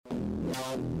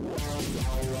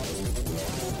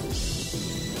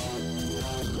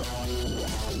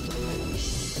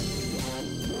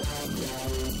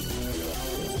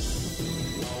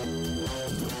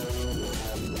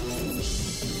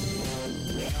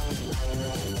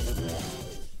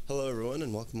Hello, everyone,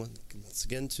 and welcome once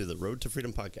again to the Road to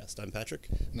Freedom podcast. I'm Patrick.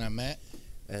 And I'm Matt.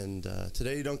 And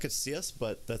today you don't get to see us,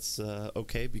 but that's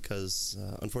okay because,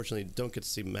 unfortunately, you don't get to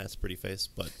see Matt's pretty face.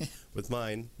 But with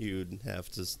mine, you'd have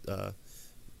to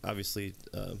obviously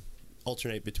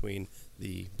alternate between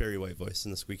the Barry White voice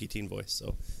and the squeaky teen voice. So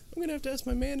I'm going to have to ask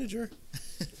my manager.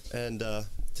 And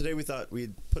today we thought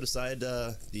we'd put aside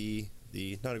the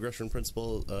non-aggression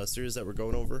principle series that we're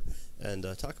going over and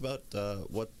talk about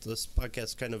what this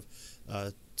podcast kind of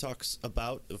talks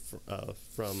about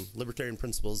from libertarian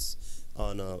principles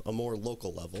on a more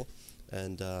local level.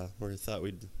 And we thought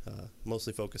we'd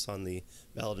mostly focus on the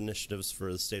ballot initiatives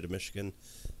for the state of Michigan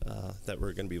that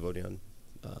we're going to be voting on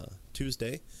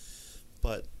Tuesday.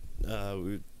 But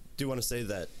we do want to say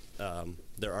that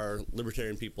there are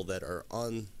libertarian people that are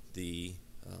on the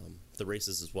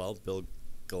races as well. Bill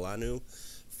Galanu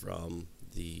from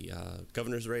the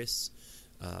governor's race.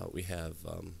 We have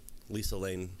Lisa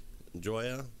Lane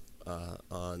Joya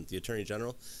on the Attorney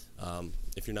General.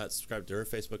 If you're not subscribed to her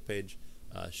Facebook page,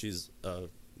 she's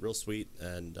real sweet,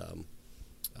 and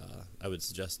I would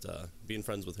suggest being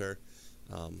friends with her.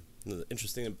 The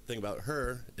interesting thing about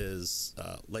her is,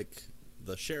 like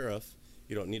the sheriff,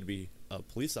 you don't need to be a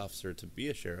police officer to be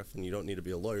a sheriff, and you don't need to be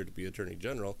a lawyer to be Attorney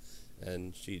General,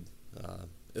 and she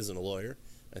isn't a lawyer.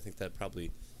 I think that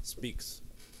probably speaks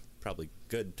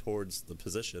good towards the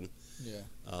position. Yeah.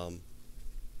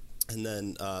 And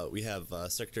then we have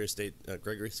Secretary of State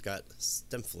Gregory Scott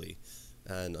Stempfli,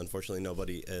 and unfortunately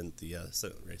nobody in the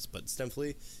Senate race. But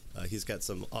Stempfli, he's got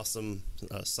some awesome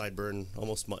sideburn,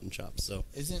 almost mutton chops. So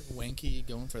Isn't Wenke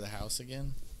going for the House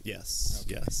again? yes,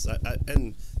 Okay. yes.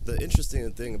 And the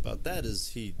interesting thing about that is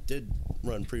he did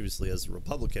run previously as a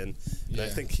Republican, and I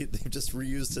think they've just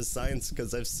reused his signs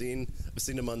because I've seen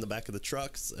him on the back of the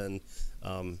trucks, and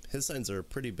his signs are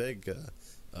pretty big.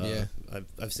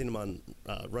 I've seen him on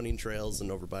running trails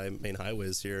and over by main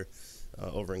highways here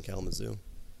over in Kalamazoo.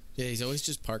 Yeah, he's always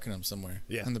just parking them somewhere.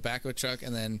 Yeah. On the back of a truck,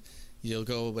 and then you'll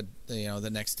go, but the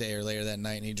next day or later that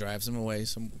night, and he drives them away.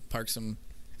 Parks them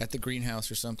at the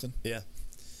greenhouse or something. Yeah.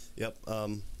 Yep.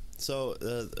 So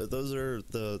those are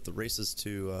the races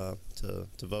to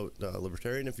vote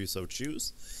Libertarian if you so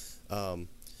choose.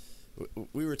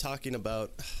 We were talking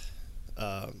about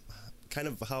kind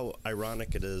of how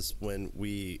ironic it is when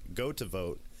we go to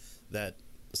vote that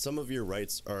some of your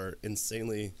rights are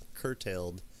insanely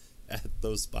curtailed at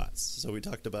those spots. So we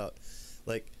talked about,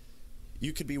 like,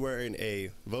 you could be wearing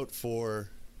a vote for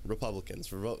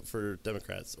Republicans, or vote for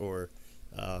Democrats, or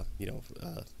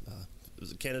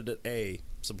candidate A,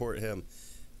 support him,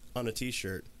 on a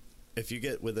t-shirt. If you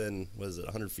get within,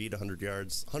 100 feet, 100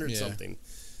 yards, 100 something,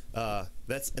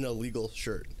 that's an illegal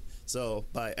shirt. So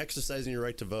by exercising your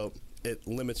right to vote, it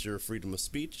limits your freedom of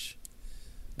speech.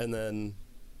 And then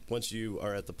once you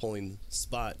are at the polling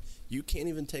spot, you can't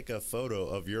even take a photo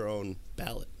of your own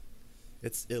ballot.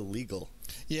 It's illegal.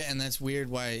 Yeah, and that's weird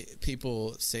why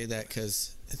people say that,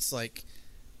 because it's like,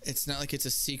 it's not like it's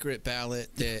a secret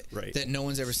ballot that no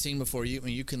one's ever seen before.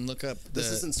 You can look up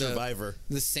this isn't Survivor.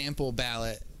 The sample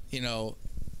ballot, a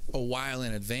while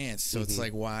in advance. So it's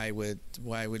like, why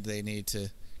would they need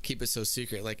to keep it so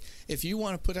secret? Like, if you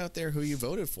want to put out there who you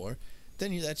voted for,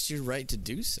 then that's your right to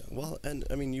do so. Well, and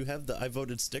I mean, you have the I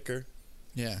voted sticker.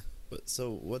 Yeah.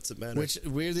 So what's it matter? Which,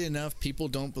 weirdly enough, people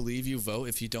don't believe you vote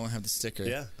if you don't have the sticker.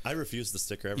 Yeah, I refuse the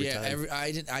sticker every time.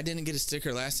 I didn't get a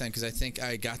sticker last time because I think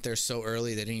I got there so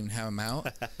early they didn't even have them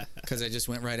out because I just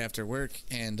went right after work,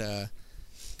 and I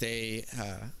didn't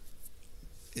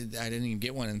even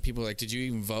get one. And people were like, "Did you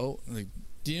even vote?" I'm like,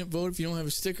 "Do you vote if you don't have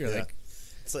a sticker?" Yeah. Like,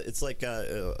 it's like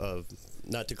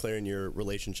not declaring your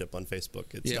relationship on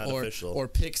Facebook. It's not official. Or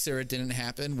picture it didn't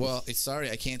happen. Well, sorry,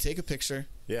 I can't take a picture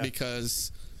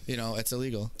because it's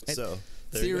illegal. So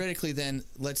theoretically, then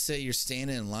let's say you're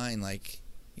standing in line, like,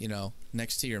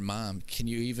 next to your mom. Can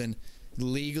you even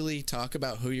legally talk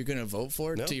about who you're going to vote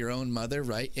for to your own mother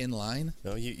right in line?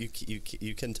 No, you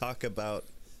can talk about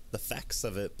the facts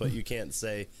of it, but you can't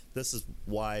say this is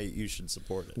why you should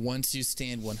support it. Once you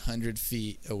stand 100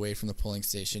 feet away from the polling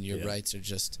station, your rights are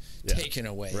just taken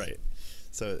away. Right.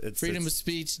 So it's freedom of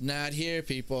speech, not here,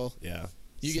 people. Yeah.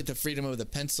 You get the freedom of the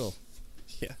pencil.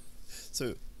 Yeah.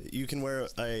 So you can wear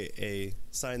a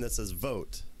sign that says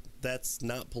vote. That's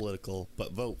not political,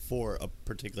 but vote for a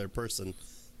particular person.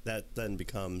 That then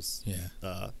becomes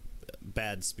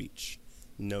bad speech.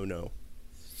 No.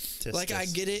 Like, I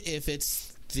get it if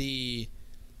it's the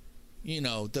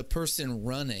the person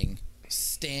running,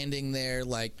 standing there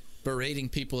like berating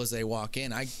people as they walk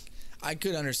in. I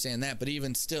could understand that, but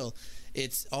even still,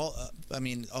 it's all.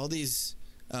 All these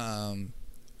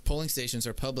polling stations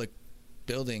are public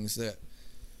buildings that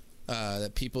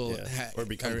people or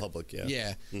become public. Yeah.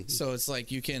 Yeah. Mm-hmm. So it's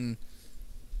like you can.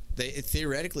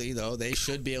 Theoretically, though, they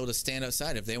should be able to stand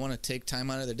outside if they want to take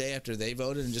time out of their day after they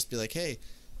voted and just be like, hey,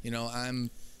 I'm,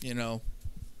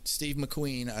 Steve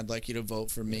McQueen. I'd like you to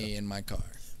vote for me in my car.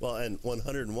 Well, and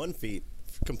 101 feet,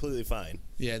 completely fine.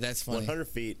 Yeah, that's funny. 100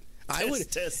 feet. I would,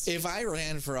 if I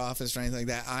ran for office or anything like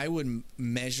that, I would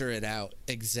measure it out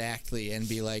exactly and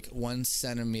be like 1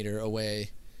 centimeter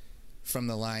away from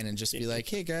the line and just be like,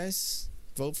 hey, guys,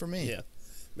 vote for me. Yeah.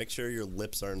 Make sure your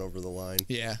lips aren't over the line.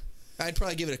 Yeah. I'd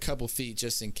probably give it a couple feet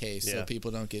just in case so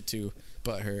people don't get too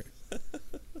butthurt.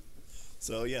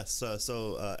 So, yes.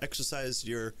 So exercise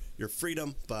your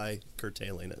freedom by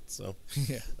curtailing it. So,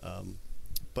 yeah.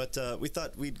 But we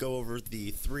thought we'd go over the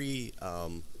three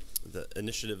the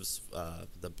initiatives,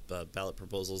 the ballot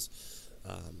proposals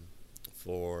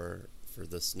for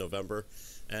this November,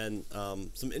 and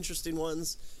some interesting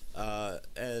ones.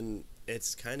 And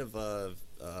it's kind of a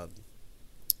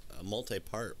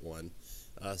multi-part one.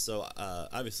 So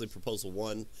obviously, Proposal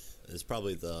 1 is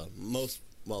probably the most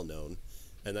well-known,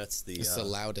 and that's it's the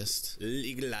loudest.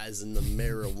 Legalizing the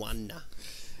marijuana.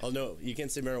 Oh no, you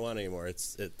can't say marijuana anymore.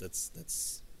 That's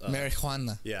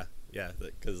marijuana. Yeah,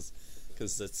 because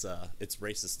it's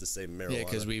racist to say marijuana. Yeah,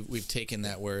 because we've taken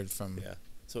that word from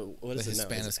So what is the it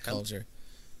now? Hispanic culture.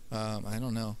 I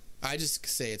don't know. I just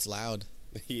say it's loud.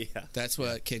 Yeah, that's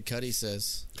what Kid Cudi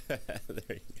says. There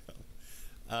you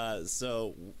go.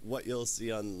 So what you'll see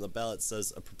on the ballot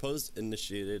says a proposed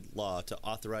initiated law to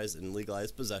authorize and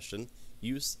legalize possession,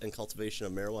 use, and cultivation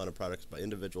of marijuana products by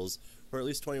individuals who are at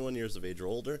least 21 years of age or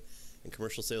older, and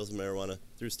commercial sales of marijuana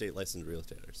through state licensed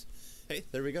retailers. Hey,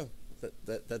 there we go.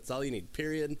 That's all you need.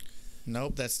 Period.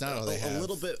 Nope, that's not all they have. A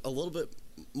little bit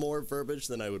more verbiage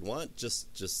than I would want.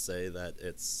 Just say that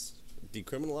it's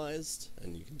decriminalized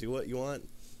and you can do what you want.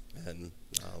 And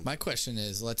my question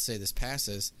is, let's say this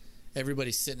passes.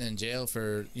 Everybody sitting in jail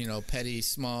for petty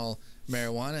small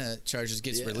marijuana charges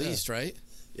gets released, right?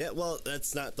 Yeah, well,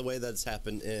 that's not the way that's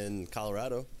happened in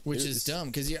Colorado, which is dumb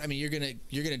because you're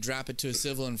gonna drop it to a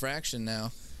civil infraction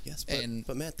now. Yes,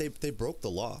 but Matt, they broke the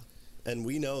law, and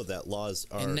we know that laws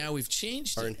are and now we've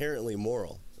changed are inherently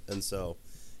moral, and so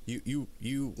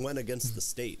you went against the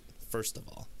state first of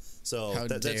all. So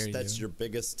that's your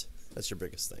biggest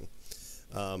thing.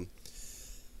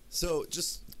 So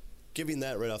just giving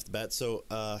that right off the bat. So,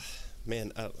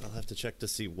 man, I'll have to check to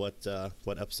see what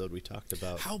episode we talked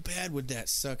about. How bad would that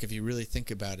suck if you really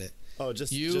think about it? Oh,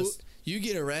 you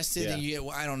get arrested and you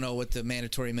get, I don't know what the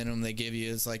mandatory minimum they give you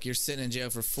is. Like you're sitting in jail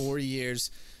for 4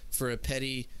 years for a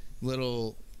petty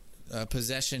little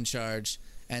possession charge,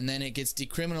 and then it gets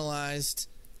decriminalized,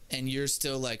 and you're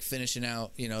still like finishing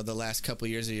out, the last couple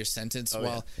years of your sentence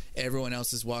while everyone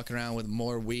else is walking around with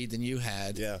more weed than you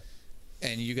had. Yeah.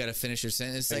 And you got to finish your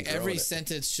sentence. It's like every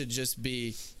sentence should just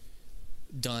be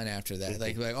done after that.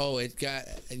 Like oh, it got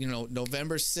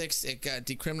November 6th it got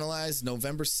decriminalized.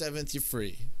 November 7th you're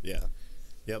free. Yeah,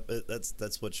 yep.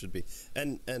 That's what should be.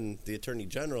 And the Attorney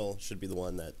General should be the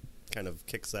one that kind of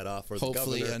kicks that off. Or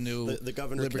hopefully the governor, a new the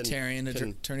governor libertarian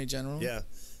Attorney General. Yeah,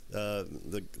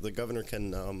 the governor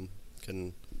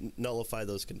can nullify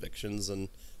those convictions and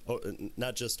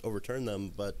not just overturn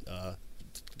them, but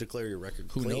declare your record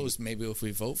clean. Who knows? Maybe if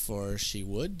we vote for her, she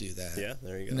would do that. Yeah,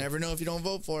 there you go. You never know if you don't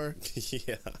vote for her.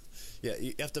 Yeah.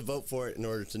 You have to vote for it in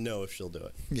order to know if she'll do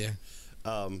it. Yeah.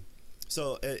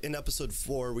 So in episode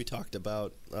 4, we talked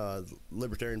about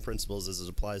libertarian principles as it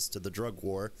applies to the drug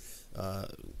war.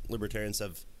 Libertarians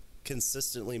have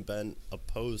consistently been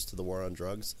opposed to the war on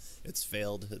drugs. It's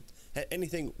failed.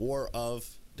 Anything war of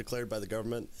declared by the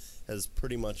government has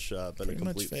pretty much been a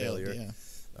complete failure. Yeah.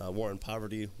 War on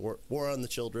poverty, war on the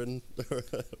children,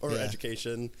 or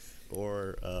education,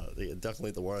 or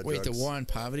definitely the war on drugs. Wait, the war on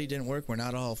poverty didn't work? We're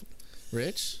not all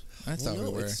rich? I thought we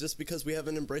were. It's just because we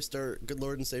haven't embraced our good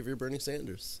Lord and Savior Bernie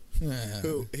Sanders,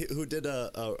 who did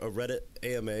a Reddit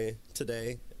AMA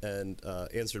today and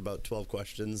answered about 12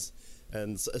 questions.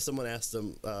 And someone asked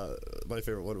him, my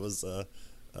favorite one was,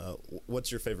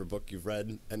 what's your favorite book you've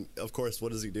read? And of course,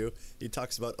 what does he do? He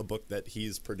talks about a book that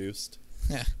he's produced.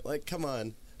 Yeah. Like, come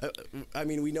on. I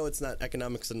mean, we know it's not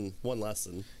economics in one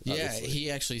lesson. Obviously. Yeah, he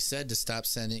actually said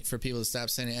for people to stop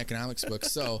sending economics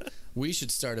books. So we should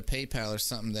start a PayPal or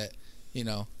something that,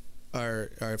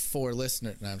 our 4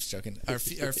 listeners. No, I'm just joking. Our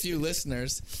few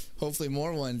listeners, hopefully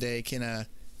more one day, can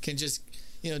just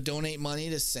donate money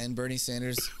to send Bernie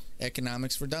Sanders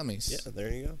Economics for Dummies. Yeah,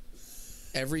 there you go.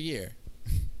 Every year.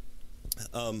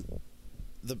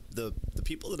 The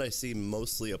people that I see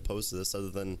mostly opposed to this, other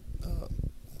than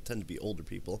tend to be older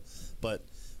people, but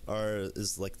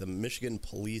is like the Michigan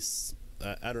police.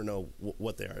 I don't know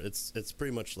what they are. It's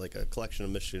pretty much like a collection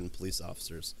of Michigan police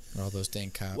officers. All those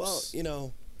dang cops. Well, you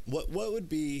know, what would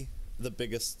be the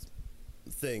biggest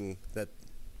thing that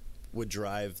would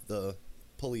drive the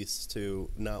police to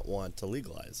not want to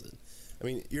legalize it? I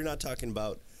mean, you're not talking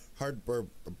about hard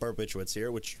barbiturates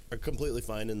here, which are completely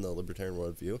fine in the libertarian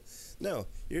worldview. No,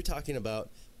 you're talking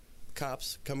about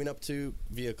cops coming up to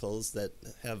vehicles that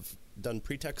have done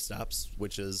pretext stops,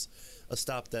 which is a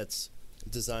stop that's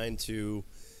designed to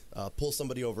pull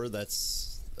somebody over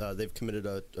that's they've committed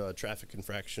a traffic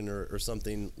infraction or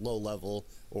something low level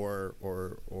or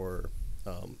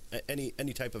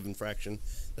any type of infraction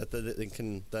that they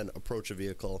can then approach a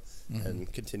vehicle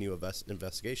and continue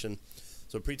investigation.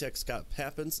 So a pretext stop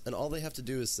happens, and all they have to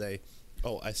do is say,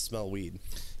 "Oh, I smell weed."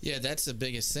 Yeah, that's the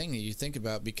biggest thing that you think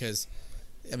about, because,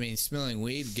 I mean, smelling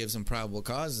weed gives them probable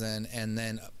cause then, and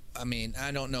then, I mean,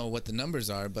 I don't know what the numbers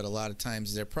are, but a lot of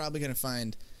times they're probably going to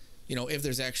find, you know, if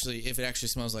it actually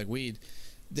smells like weed,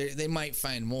 they might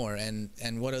find more, and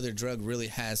what other drug really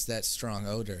has that strong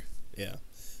odor? Yeah,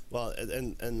 well,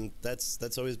 and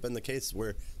that's always been the case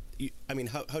where, I mean,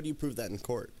 how do you prove that in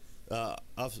court?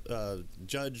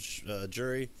 Judge,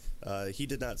 jury, he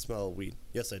did not smell weed.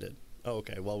 Yes, I did. Oh,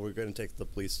 okay. Well, we're going to take the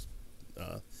police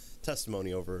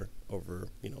testimony over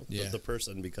the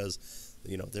person, because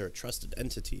they're a trusted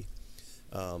entity.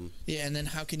 Yeah, and then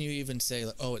how can you even say,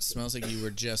 like, oh, it smells like you were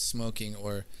just smoking,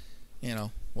 or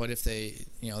what if they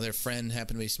their friend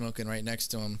happened to be smoking right next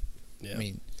to him? Yeah. I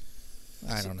mean,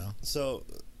 I don't know.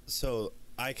 So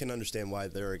I can understand why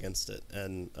they're against it,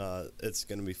 and it's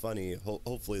going to be funny.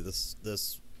 Hopefully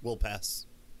this will pass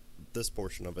this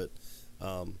portion of it.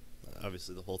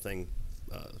 Obviously, the whole thing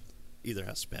either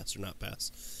has to pass or not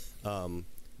pass.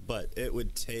 But it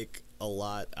would take a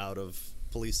lot out of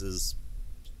police's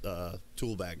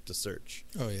tool bag to search.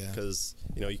 Oh yeah, because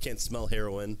you can't smell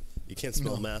heroin, you can't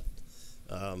smell meth.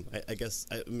 I guess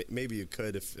maybe you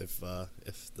could if the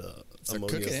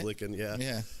ammonia is leaking.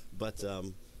 Yeah. But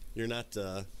you're not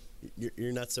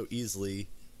so easily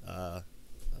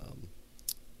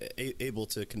able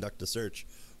to conduct a search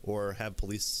or have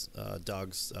police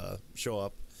dogs show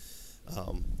up.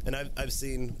 And I've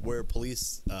seen where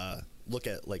police look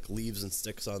at like leaves and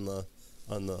sticks on the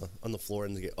floor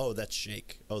and they go, oh, that's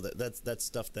shake. Oh, that's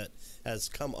stuff that has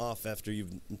come off after you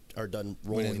are done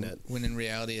rolling it. When in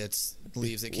reality, it's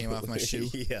leaves that came off my shoe.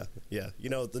 Yeah.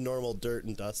 The normal dirt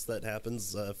and dust that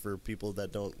happens for people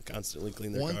that don't constantly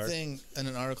clean their car. One thing in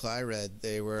an article I read,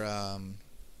 they were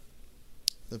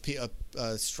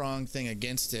a strong thing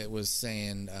against it was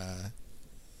saying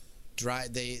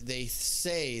they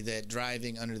say that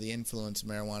driving under the influence of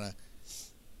marijuana,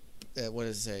 what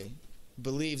does it say?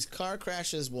 Believes car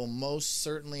crashes will most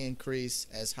certainly increase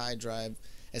as high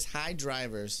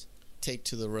drivers take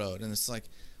to the road. And it's like,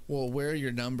 well, where are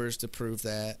your numbers to prove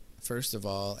that, first of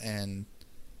all? And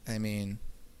I mean,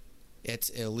 it's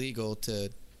illegal to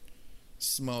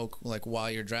smoke like while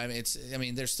you're driving.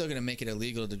 They're still going to make it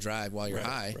illegal to drive while you're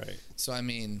high. Right. So I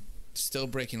mean, still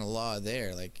breaking the law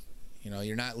there. Like,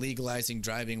 you're not legalizing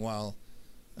driving while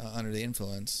under the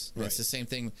influence. Right. It's the same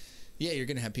thing. Yeah, you're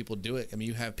going to have people do it. I mean,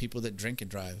 you have people that drink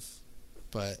and drive.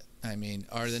 But, I mean,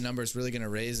 are the numbers really going to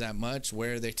raise that much?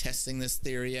 Where are they testing this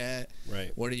theory at?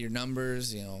 Right. What are your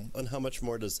numbers? And how much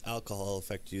more does alcohol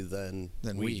affect you than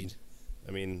weed?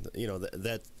 I mean,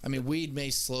 that... I mean, weed may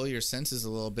slow your senses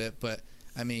a little bit, but,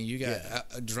 I mean, you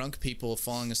got drunk people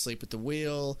falling asleep at the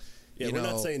wheel. Yeah, we're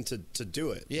not saying to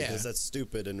do it. Yeah. Because that's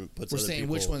stupid and puts other people in danger. We're saying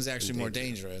which one's actually more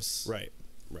dangerous. Right.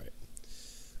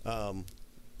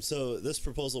 So this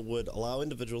proposal would allow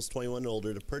individuals 21 and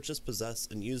older to purchase, possess,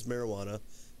 and use marijuana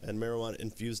and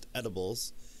marijuana-infused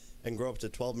edibles and grow up to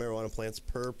 12 marijuana plants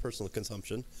per personal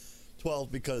consumption.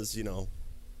 12 because,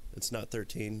 it's not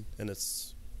 13 and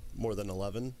it's more than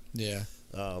 11. Yeah.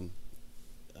 I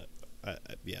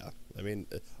mean,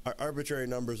 arbitrary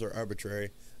numbers are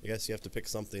arbitrary. I guess you have to pick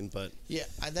something, but... Yeah,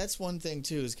 that's one thing,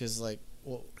 too, is because,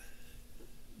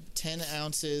 10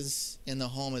 ounces in the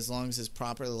home as long as it's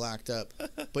properly locked up.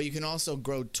 But you can also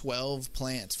grow 12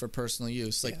 plants for personal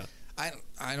use. I've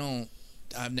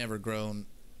never grown,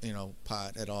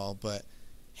 pot at all, but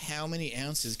how many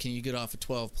ounces can you get off of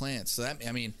 12 plants? So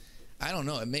I don't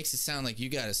know. It makes it sound like you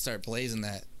got to start blazing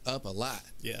that up a lot.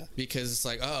 Yeah. Because it's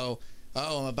like, I'm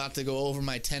about to go over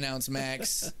my 10-ounce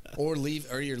max or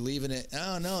you're leaving it.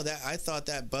 Oh, no, I thought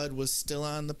that bud was still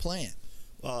on the plant.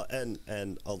 Well,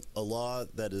 and a law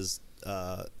that is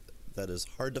that is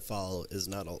hard to follow is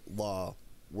not a law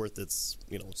worth its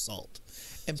salt.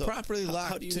 And So properly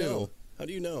locked how do you too. know? How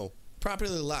do you know?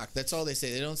 Properly locked. That's all they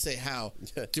say. They don't say how.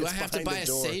 Do I It's have to behind buy the a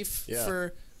door. safe Yeah.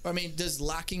 for? I mean, does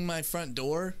locking my front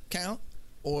door count,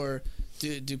 or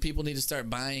do people need to start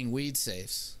buying weed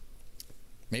safes?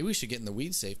 Maybe we should get in the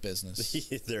weed safe business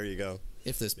There you go.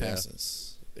 if this Yeah.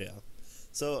 passes. Yeah.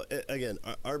 So again,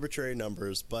 arbitrary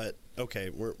numbers, but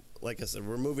okay, like I said,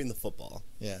 we're moving the football.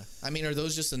 Yeah. I mean, are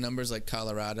those just the numbers like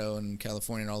Colorado and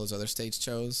California and all those other states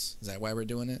chose? Is that why we're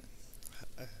doing it?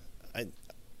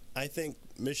 I think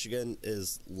Michigan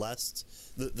is less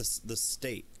the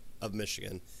state of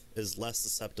Michigan is less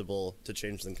susceptible to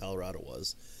change than Colorado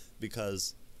was,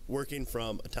 because working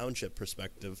from a township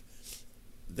perspective,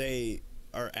 they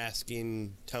are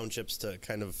asking townships to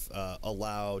kind of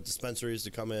allow dispensaries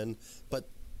to come in, but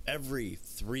every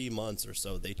 3 months or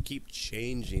so they keep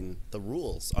changing the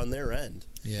rules on their end.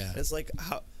 Yeah. It's like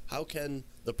how can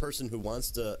the person who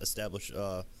wants to establish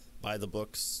by the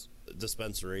books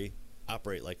dispensary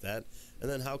operate like that, and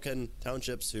then how can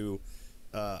townships who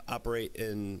operate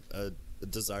in a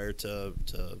desire to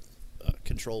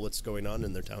control what's going on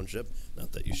in their township,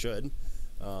 not that you should,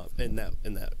 in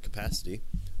that capacity,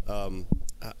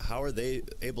 how are they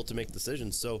able to make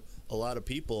decisions? So a lot of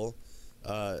people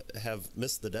have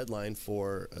missed the deadline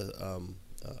for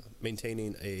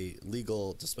maintaining a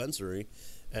legal dispensary,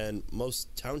 and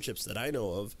most townships that I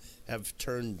know of have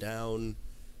turned down.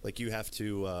 Like, you have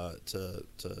to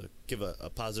give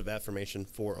a positive affirmation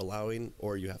for allowing,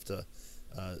 or you have to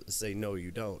say no,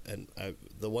 you don't. And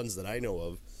the ones that I know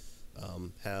of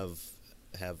have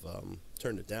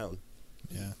turned it down.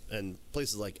 Yeah. And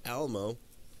places like Alamo,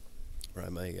 where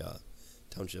I'm a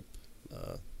township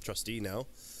trustee now,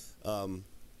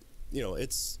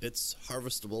 it's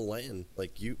harvestable land.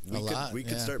 Like we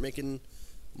could start making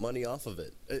money off of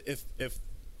it if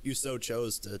you so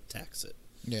chose to tax it.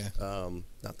 Yeah.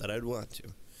 Not that I'd want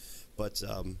to, but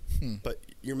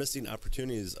you're missing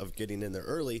opportunities of getting in there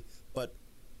early. But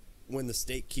when the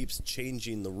state keeps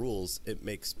changing the rules, it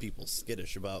makes people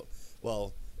skittish about,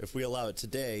 well, if we allow it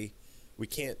today, we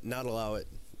can't not allow it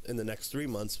in the next 3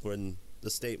 months when the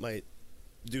state might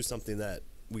do something that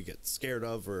we get scared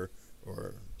of or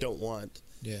don't want.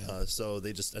 Yeah. So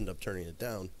they just end up turning it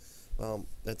down.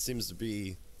 That seems to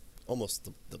be almost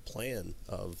the plan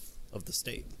of the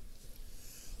state.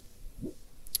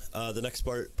 The next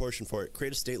portion for it: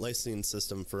 create a state licensing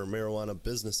system for marijuana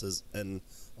businesses and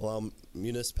allow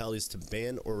municipalities to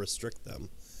ban or restrict them.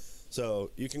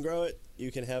 So you can grow it,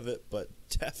 you can have it, but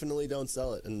definitely don't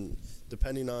sell it. And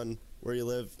depending on where you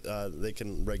live, they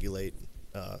can regulate,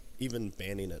 even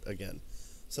banning it again.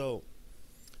 So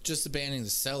just the banning to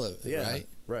sell it, right?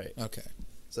 Right. Okay.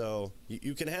 So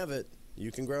you can have it,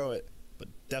 you can grow it, but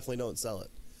definitely don't sell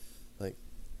it. Like,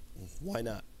 why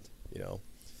not?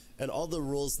 And all the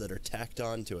rules that are tacked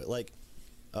on to it, like,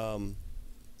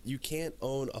 you can't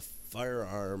own a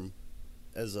firearm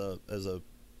as a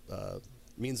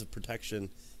means of protection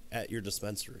at your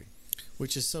dispensary,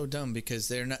 which is so dumb because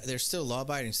they're still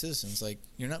law-abiding citizens. Like,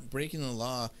 you're not breaking the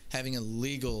law having a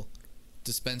legal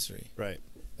dispensary, right?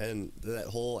 And that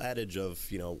whole adage of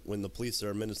when the police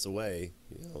are minutes away,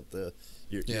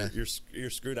 you're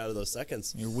screwed out of those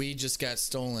seconds. Your weed just got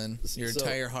stolen. Your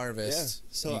entire harvest. Yeah.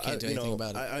 So you can't do anything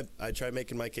about it. I tried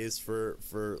making my case for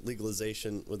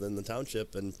legalization within the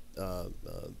township, and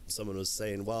someone was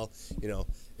saying, well,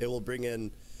 it will bring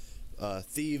in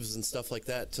thieves and stuff like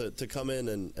that to come in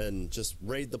and just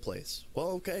raid the place. Well,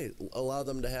 okay, allow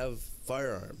them to have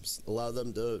firearms, allow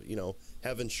them to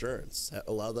have insurance,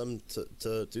 allow them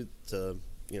to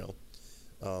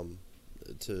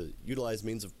utilize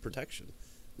means of protection.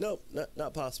 Nope,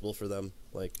 not possible for them.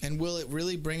 Like, and will it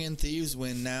really bring in thieves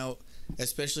when now,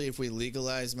 especially if we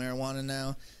legalize marijuana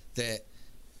now, that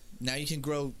now you can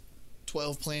grow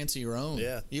 12 plants of your own?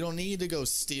 Yeah. You don't need to go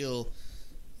steal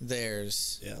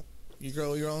theirs. Yeah. You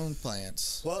grow your own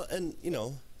plants. Well, and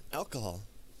alcohol.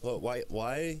 Well,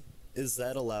 why is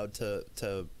that allowed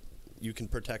to you can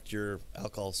protect your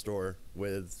alcohol store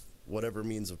with whatever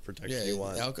means of protection you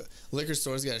want? Liquor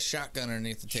stores got a shotgun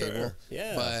underneath the table.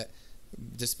 Yeah. But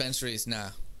dispensaries, nah.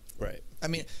 Right. I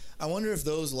mean, I wonder if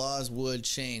those laws would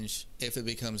change if it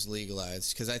becomes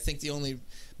legalized, because I think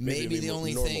maybe the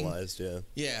only normalized, thing,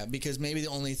 yeah, because maybe the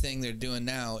only thing they're doing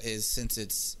now is, since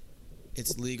it's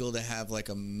legal to have like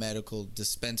a medical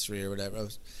dispensary or whatever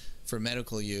for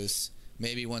medical use,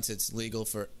 maybe once it's legal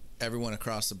for everyone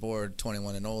across the board,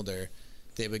 21 and older,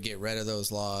 they would get rid of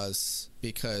those laws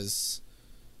because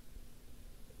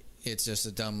it's just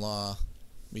a dumb law,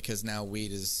 because now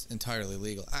weed is entirely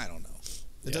legal. I don't know.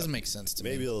 It doesn't make sense to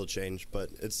me. Maybe it'll change, but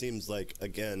it seems like,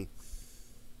 again,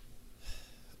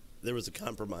 there was a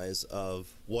compromise of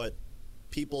what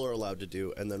people are allowed to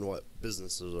do and then what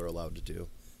businesses are allowed to do,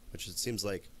 which it seems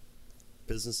like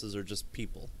businesses are just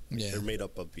people. Yeah. They're made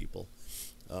up of people.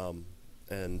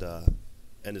 And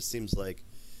it seems like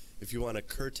if you want to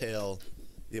curtail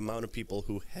the amount of people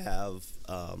who have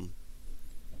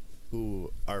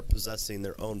who are possessing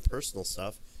their own personal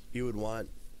stuff, you would want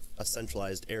a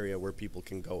centralized area where people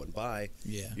can go and buy.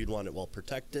 Yeah. You'd want it well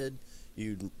protected.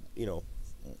 You'd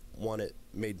want it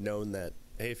made known that,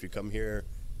 hey, if you come here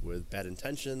with bad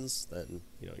intentions, then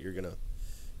you're gonna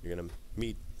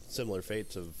meet similar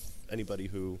fates of anybody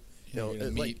who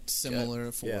meet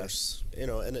similar force.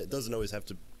 Yeah, and it doesn't always have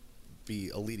to be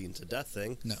a leading to death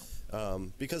thing.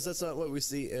 No, because that's not what we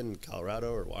see in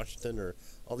Colorado or Washington or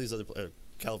all these other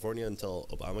California until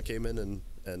Obama came in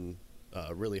and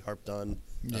really harped on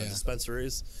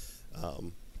dispensaries.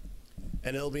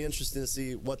 And it'll be interesting to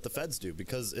see what the feds do,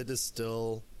 because it is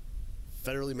still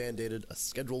federally mandated, a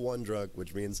Schedule I drug,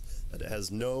 which means that it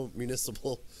has no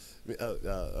municipal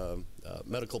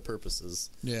medical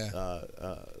purposes. Yeah.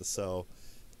 So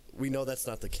we know that's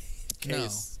not the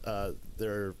case. No.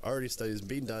 There are already studies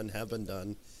being done, have been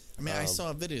done. I mean, I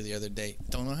saw a video the other day.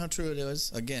 Don't know how true it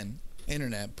is. Again,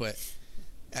 internet, but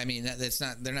I mean, that's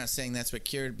not. They're not saying that's what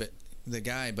cured, but the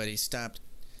guy. But he stopped.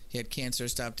 He had cancer,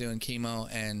 stopped doing chemo,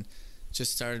 and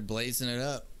just started blazing it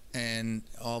up. And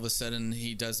all of a sudden,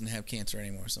 he doesn't have cancer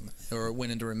anymore, or it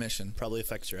went into remission. Probably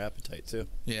affects your appetite too.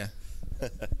 Yeah.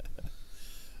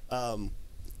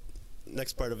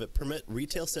 Next part of it: permit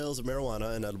retail sales of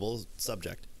marijuana and edible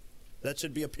subject. That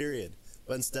should be a period,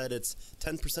 but instead it's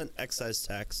 10% excise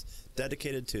tax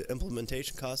dedicated to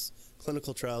implementation costs,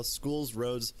 clinical trials, schools,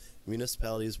 roads,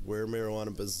 municipalities where marijuana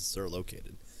businesses are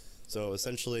located. So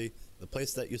essentially, the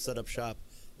place that you set up shop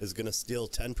is going to steal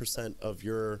 10% of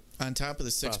your on top of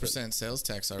the 6% profit. Sales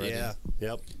tax already. Yeah.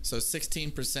 Yep. So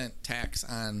 16% tax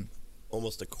on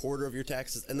almost a quarter of your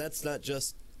taxes, and that's not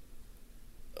just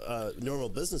normal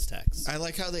business tax. I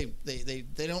like how they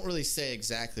don't really say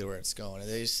exactly where it's going.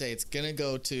 They just say it's going to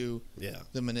go to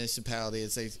the municipality.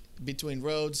 It's like between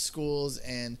roads, schools,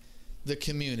 and the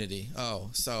community. Oh,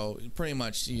 so pretty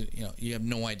much you have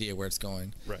no idea where it's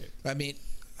going. Right. I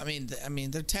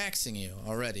mean they're taxing you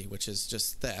already, which is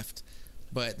just theft.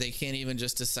 But they can't even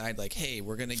just decide like, hey,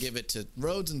 we're going to give it to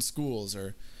roads and schools,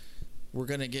 or we're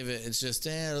going to give it. It's just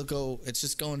it's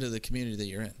just going to the community that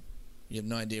you're in. You have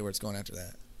no idea where it's going after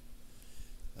that.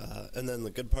 And then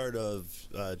the good part of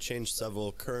change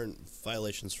several current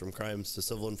violations from crimes to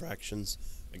civil infractions.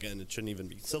 Again, it shouldn't even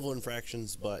be civil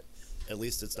infractions, but at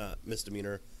least it's not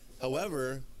misdemeanor.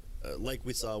 However, like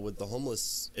we saw with the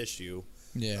homeless issue,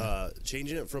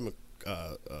 changing it from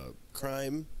a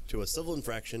crime to a civil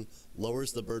infraction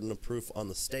lowers the burden of proof on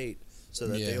the state, so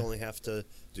that they only have to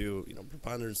do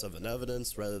preponderance of an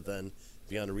evidence rather than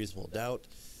beyond a reasonable doubt.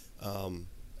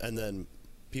 And then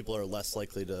people are less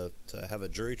likely to have a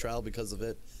jury trial because of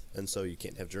it, and so you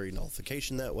can't have jury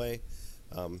nullification that way.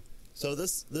 So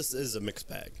this is a mixed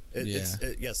bag.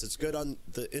 Yes, it's good on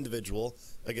the individual.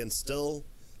 Again, still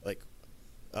like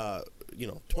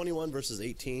 21 versus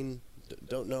 18.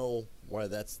 Don't know why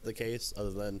that's the case,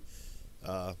 other than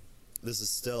this is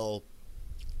still,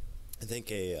 I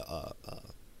think,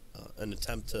 an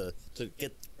attempt to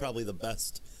get probably the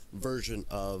best version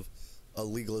of a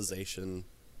legalization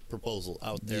proposal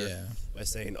out there by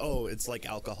saying, oh, it's like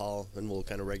alcohol and we'll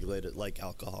kind of regulate it like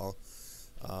alcohol.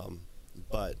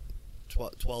 But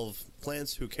 12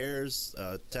 plants, who cares?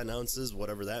 10 ounces,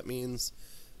 whatever that means.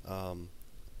 And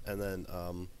then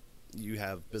you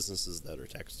have businesses that are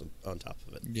taxed on top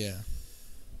of it. Yeah.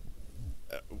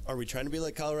 Are we trying to be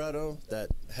like Colorado that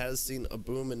has seen a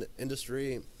boom in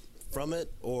industry from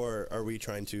it, or are we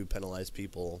trying to penalize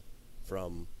people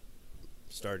from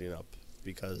starting up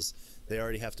because they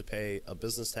already have to pay a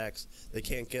business tax? They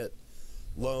can't get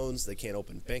loans. They can't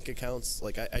open bank accounts.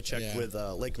 Like I checked with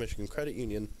Lake Michigan Credit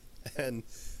Union, and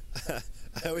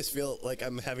I always feel like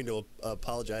I'm having to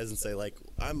apologize and say, like,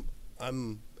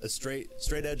 I'm as straight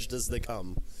edged as they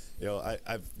come.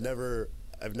 I've never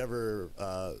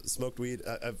smoked weed.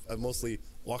 I've mostly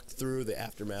walked through the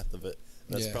aftermath of it.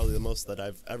 That's probably the most that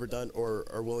I've ever done or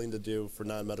are willing to do for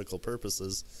non-medical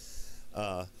purposes.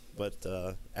 But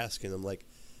asking them, like,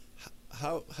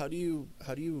 how do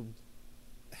you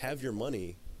have your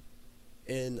money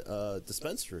in a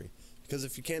dispensary? Because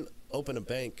if you can't open a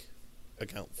bank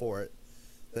account for it,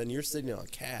 then you're sitting on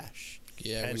cash.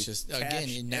 Yeah, and which is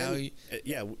cash, again now.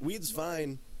 Weed's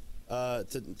fine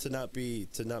to not be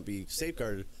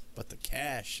safeguarded, but the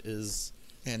cash is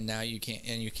and now you can't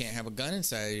have a gun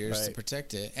inside of yours to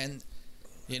protect it. And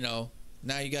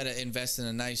now you got to invest in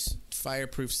a nice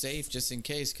fireproof safe just in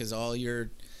case, because all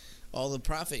the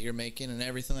profit you're making and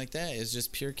everything like that is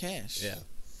just pure cash. Yeah.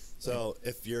 So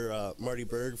if you're Marty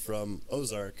Berg from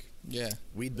Ozark,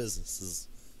 weed business is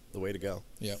the way to go.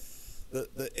 Yep.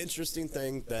 The interesting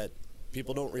thing that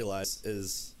people don't realize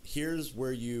is here's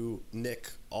where you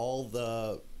nick all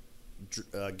the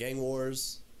gang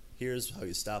wars. Here's how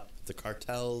you stop the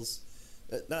cartels.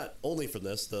 Not only from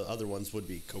this, the other ones would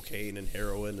be cocaine and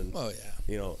heroin, and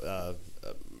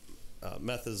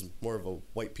meth is more of a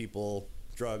white people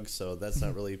drug, so that's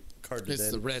not really carded in.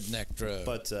 It's the redneck drug.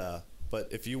 But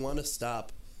if you want to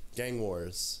stop gang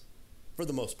wars, for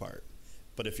the most part,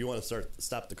 but if you want to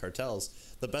stop the cartels,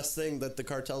 the best thing that the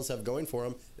cartels have going for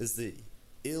them is the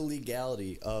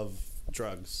illegality of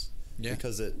drugs. Yeah.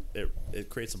 Because it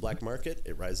creates a black market,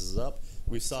 it rises up.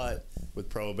 We saw it with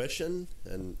Prohibition,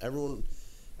 and everyone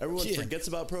forgets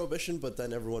about Prohibition, but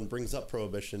then everyone brings up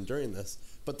Prohibition during this.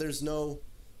 But there's no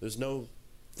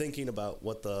thinking about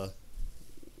what the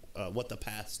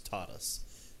past taught us,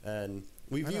 and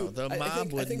we view.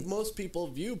 I think most people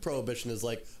view Prohibition as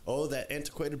like, oh, that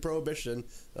antiquated Prohibition.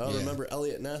 Remember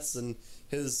Elliot Ness and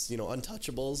his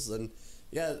Untouchables, and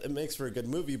yeah, it makes for a good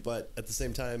movie, but at the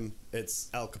same time, it's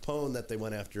Al Capone that they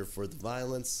went after for the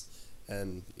violence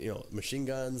and machine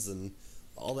guns and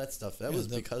all that stuff. That was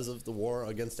because of the war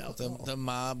against alcohol. The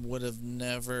mob would have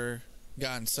never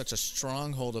gotten such a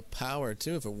stronghold of power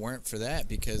too if it weren't for that,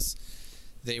 because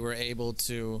they were able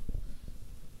to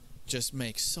just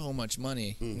make so much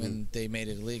money when they made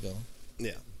it illegal.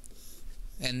 Yeah.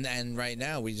 And right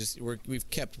now we've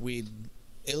kept weed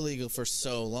illegal for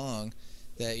so long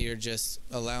that you're just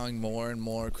allowing more and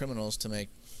more criminals to make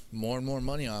more and more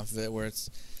money off of it, where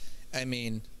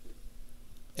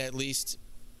at least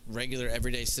regular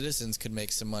everyday citizens could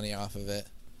make some money off of it.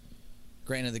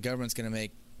 Granted, the government's going to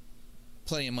make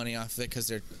plenty of money off of it because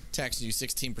they're taxing you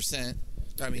 16%.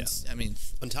 I mean,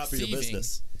 on top of your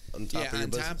business. On top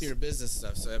of your business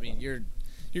stuff. So you're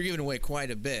giving away quite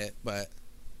a bit, but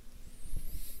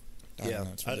I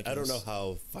don't know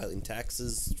how filing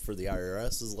taxes for the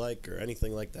IRS is like or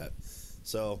anything like that.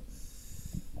 So,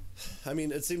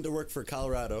 it seemed to work for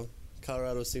Colorado.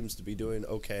 Colorado seems to be doing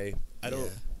okay.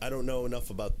 I don't know enough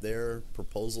about their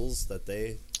proposals that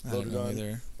they voted on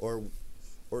either. Or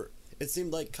it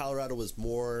seemed like Colorado was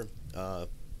more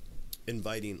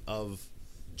inviting of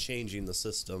changing the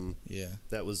system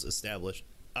that was established.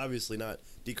 Obviously not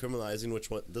decriminalizing, which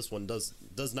this one does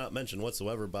not mention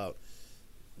whatsoever about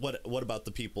what about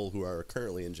the people who are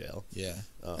currently in jail. Yeah.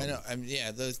 I know.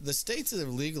 The states that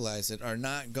have legalized it are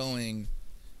not going,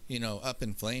 up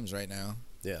in flames right now.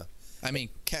 Yeah.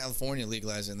 California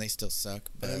legalized it and they still suck.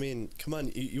 But come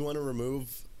on. You want to remove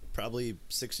probably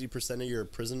 60% of your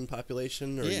prison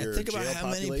population or your think about jail how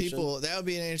population? Many people. That would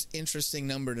be an interesting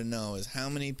number to know, is how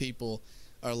many people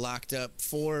are locked up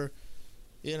for,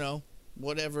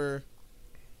 whatever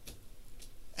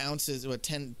ounces,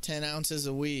 10 ounces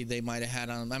of weed they might have had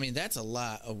on them. That's a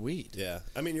lot of weed. Yeah.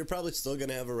 You're probably still going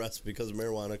to have arrests because of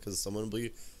marijuana, because someone will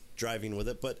be driving with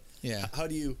it. But how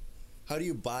do you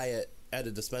buy it at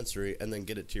a dispensary and then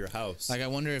get it to your house? I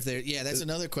wonder if that's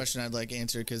another question I'd like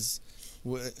answered, because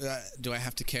do I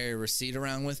have to carry a receipt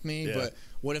around with me? Yeah. But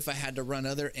what if I had to run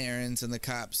other errands and the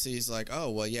cop sees like,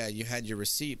 oh, well, yeah, you had your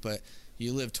receipt, but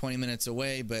you live 20 minutes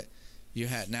away, but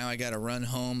now I got to run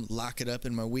home, lock it up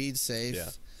in my weed safe. Yeah.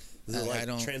 Is it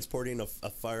like transporting a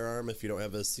firearm if you don't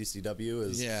have a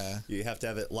CCW? You have to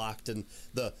have it locked, and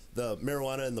the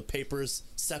marijuana and the papers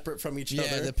separate from each other.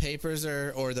 Yeah, the papers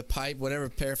or the pipe, whatever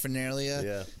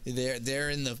paraphernalia. Yeah. They're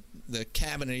in the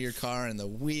cabin of your car, and the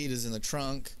weed is in the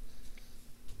trunk.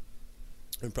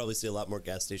 You'll probably see a lot more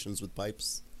gas stations with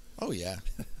pipes. Oh, yeah.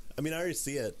 I already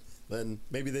see it. Then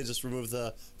maybe they just remove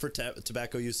for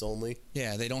tobacco use only.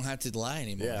 Yeah, they don't have to lie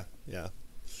anymore. Yeah.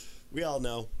 We all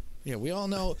know. Yeah, we all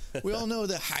know. We all know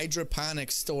the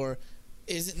hydroponics store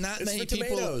is not many people.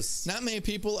 Tomatoes. Not many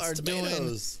people are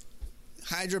doing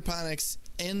hydroponics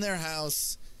in their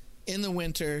house in the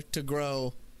winter to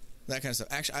grow that kind of stuff.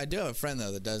 Actually, I do have a friend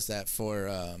though that does that for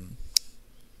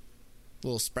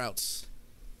little sprouts,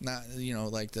 not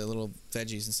like the little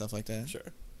veggies and stuff like that. Sure,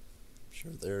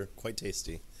 they're quite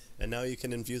tasty. And now you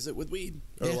can infuse it with weed.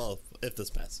 Or well, if this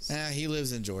passes. He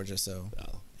lives in Georgia, so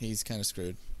he's kind of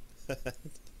screwed.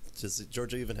 Does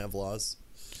Georgia even have laws?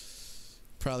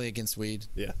 Probably against weed.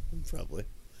 Yeah, probably.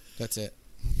 That's it.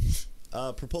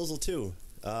 Proposal 2.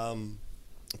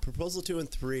 Proposal 2 and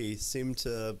 3 seem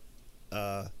to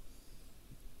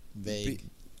vague.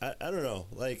 I don't know.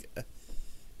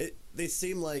 They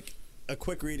seem like a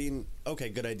quick reading, okay,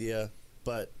 good idea,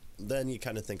 but then you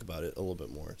kind of think about it a little bit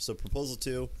more. So Proposal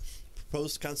 2,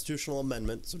 proposed constitutional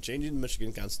amendment, so changing the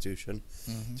Michigan Constitution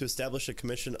to establish a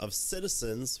commission of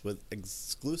citizens with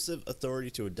exclusive authority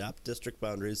to adopt district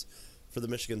boundaries for the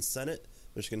Michigan Senate,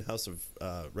 Michigan House of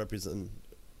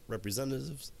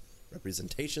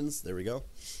Representations, there we go,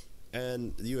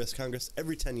 and the U.S. Congress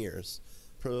every 10 years.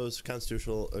 Proposed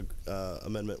constitutional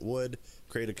amendment would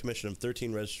create a commission of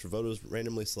 13 registered voters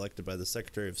randomly selected by the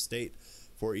Secretary of State,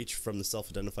 4 each from the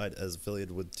self-identified as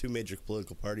affiliated with 2 major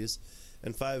political parties,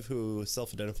 and 5 who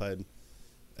self-identified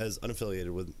as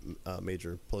unaffiliated with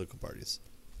major political parties.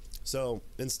 So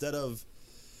instead of,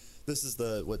 this is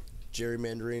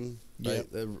gerrymandering,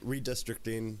 right?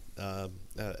 Redistricting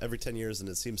every 10 years, and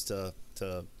it seems to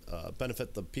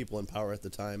benefit the people in power at the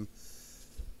time.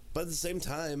 But at the same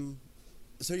time,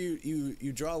 so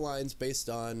you draw lines based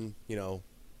on,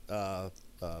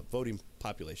 voting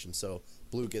population. So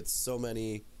blue gets so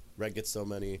many, red gets so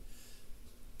many.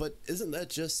 But isn't that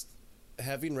just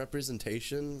having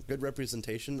representation, good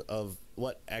representation of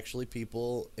what actually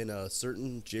people in a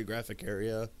certain geographic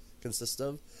area consist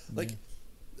of? Like,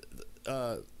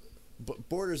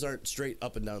 borders aren't straight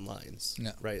up and down lines,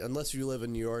 right? Unless you live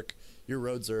in New York, your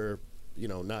roads are,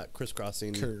 not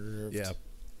crisscrossing. Curved. Yeah.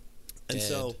 And dead.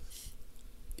 So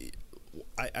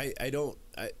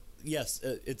yes,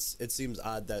 it seems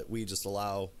odd that we just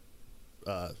allow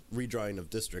redrawing of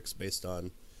districts based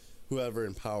on whoever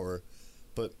in power,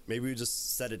 but maybe we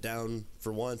just set it down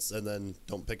for once and then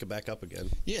don't pick it back up again.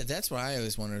 Yeah, that's what I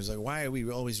always wonder, is like, why are we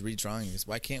always redrawing this?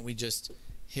 Why can't we just,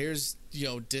 here's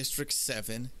District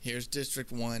 7, here's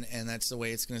District 1, and that's the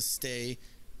way it's going to stay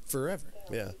forever.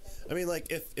 Yeah, I mean, like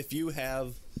if you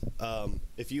have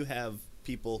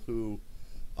people who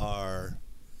are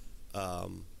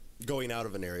going out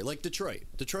of an area, like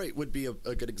Detroit would be a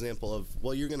good example of,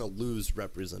 well, you're going to lose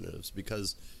representatives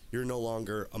because you're no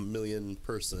longer a 1 million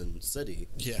person city.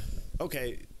 Yeah.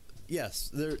 Okay. Yes,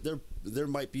 there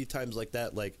might be times like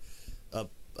that, like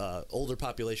older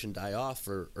population die off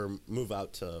or move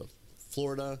out to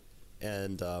Florida,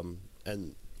 and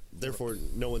therefore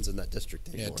no one's in that district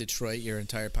anymore. Yeah, Detroit, your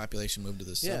entire population moved to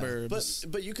the suburbs.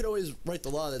 But you could always write the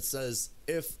law that says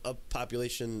if a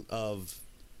population of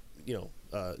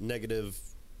negative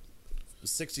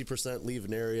 60% leave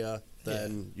an area,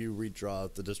 then you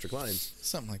redraw the district lines.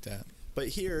 Something like that. But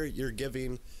here you're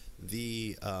giving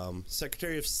the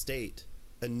Secretary of State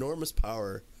enormous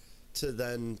power to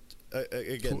then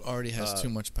again, who already has too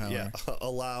much power. Yeah,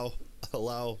 allow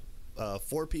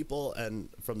 4 people and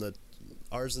from the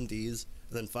R's and D's,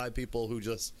 and then 5 people who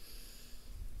just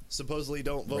supposedly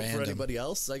don't vote for anybody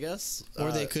else, I guess.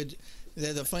 Or they could.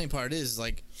 The funny part is,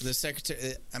 like, the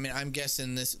secretary. I mean, I'm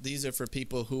guessing these are for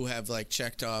people who have like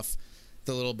checked off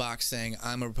the little box saying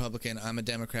I'm a Republican, I'm a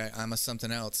Democrat, I'm a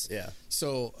something else. Yeah.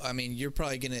 So I mean, you're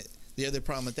probably gonna. The other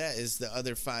problem with that is the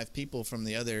other 5 people from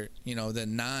the other, the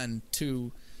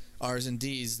non-2 R's and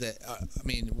D's. That I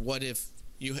mean, what if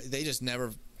they just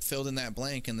never filled in that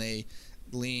blank and they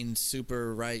lean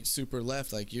super right, super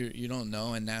left? Like you don't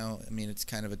know, and now I mean, it's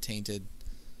kind of a tainted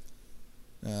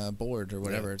board or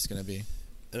whatever it's going to be.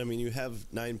 And I mean, you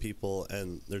have 9 people,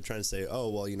 and they're trying to say, oh,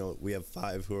 well, we have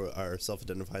 5 who are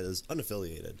self-identified as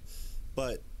unaffiliated.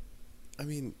 But I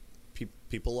mean,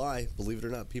 people lie. Believe it or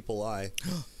not, people lie.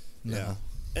 No. Yeah.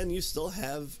 And you still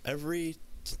have every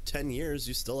 10 years,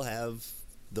 you still have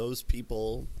those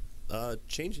people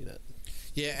changing it.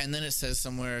 Yeah, and then it says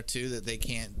somewhere too that they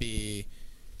can't be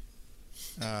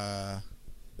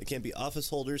office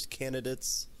holders,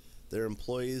 candidates, their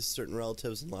employees, certain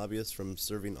relatives, and lobbyists from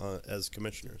serving as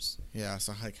commissioners. Yeah,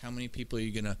 so like, how many people are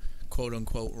you gonna quote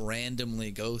unquote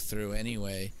randomly go through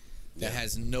anyway that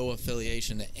has no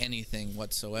affiliation to anything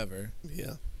whatsoever?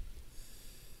 Yeah.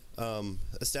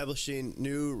 Establishing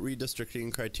new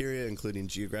redistricting criteria, including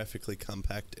geographically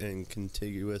compact and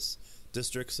contiguous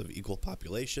districts of equal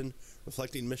population,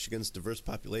 reflecting Michigan's diverse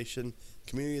population,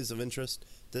 communities of interest.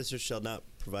 Districts shall not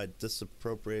provide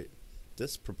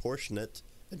disproportionate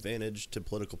advantage to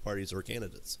political parties or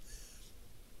candidates.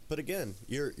 But again,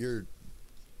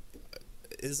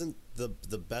 isn't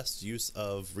the best use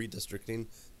of redistricting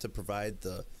to provide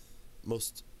the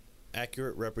most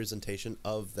accurate representation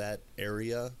of that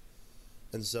area?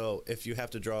 And so if you have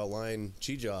to draw a line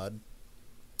jawed,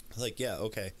 like, yeah,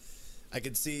 okay, I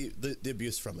could see the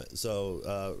abuse from it.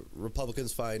 So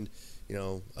Republicans find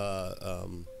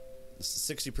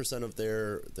 60% of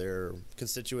their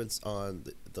constituents on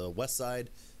the west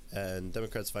side, and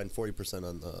Democrats find 40%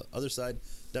 on the other side.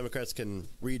 Democrats can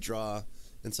redraw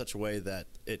in such a way that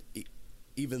it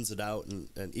evens it out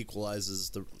and equalizes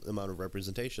the amount of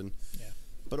representation. Yeah.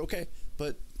 But okay,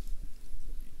 but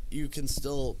you can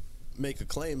still make a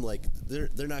claim like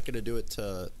they're not going to do it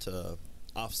to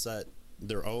offset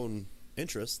their own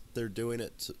interest. They're doing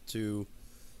it to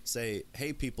say,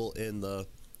 hey, people in the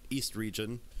East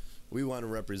region, we want to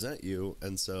represent you,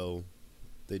 and so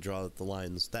they draw the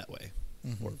lines that way,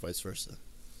 or vice versa.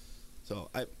 So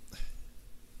I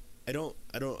don't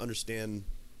understand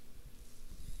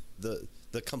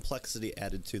the complexity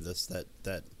added to this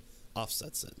that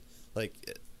offsets it.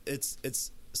 Like it's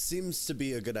seems to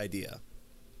be a good idea,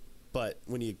 but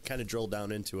when you kind of drill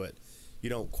down into it, you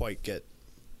don't quite get.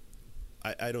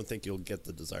 I don't think you'll get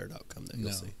the desired outcome that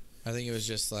you'll see. I think it was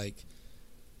just like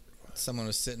someone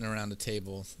was sitting around a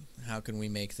table. How can we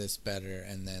make this better?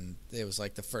 And then it was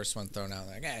like the first one thrown out.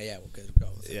 Like, yeah, we'll go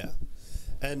with it. Yeah,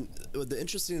 and the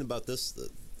interesting about this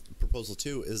proposal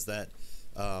too is that,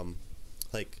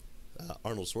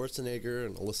 Arnold Schwarzenegger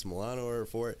and Alyssa Milano are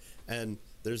for it, and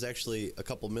there's actually a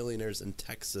couple millionaires in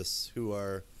Texas who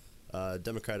are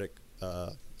Democratic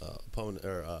opponent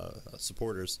or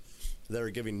supporters that are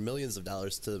giving millions of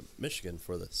dollars to Michigan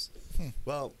for this.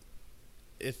 Well,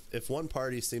 if one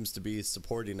party seems to be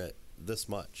supporting it this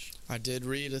much, I did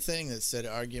read a thing that said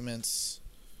arguments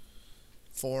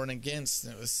for and against,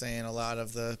 and it was saying a lot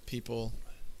of the people,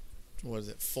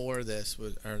 for this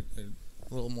are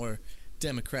a little more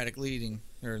Democratic leaning.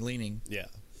 Yeah.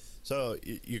 So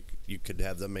you could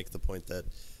have them make the point that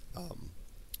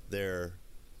they're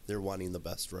wanting the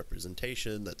best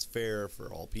representation that's fair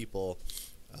for all people,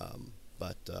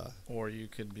 or you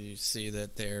could see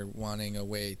that they're wanting a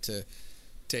way to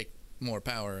take more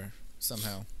power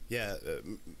somehow. Yeah,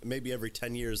 maybe every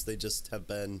 10 years they just have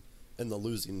been in the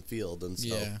losing field, and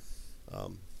so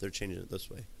they're changing it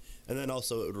this way. And then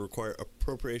also it would require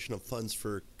appropriation of funds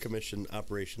for commission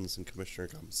operations and commissioner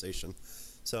compensation.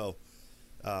 So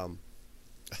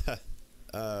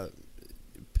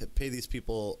pay these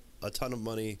people a ton of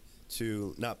money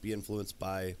to not be influenced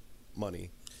by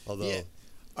money. Although,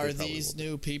 are these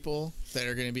new people that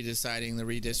are going to be deciding the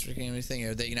redistricting and everything,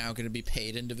 are they now going to be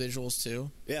paid individuals too?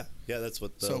 Yeah, that's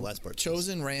what the last part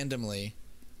chosen says. Randomly,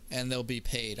 and they'll be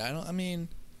paid. Randomly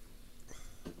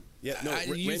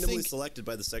selected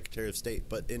by the Secretary of State,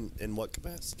 but in what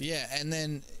capacity? Yeah, and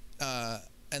then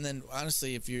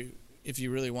honestly, if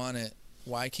you really want it,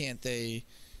 why can't they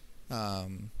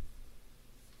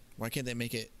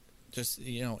make it just,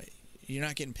 you're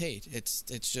not getting paid. It's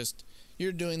just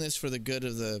you're doing this for the good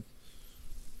of the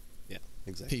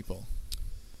people.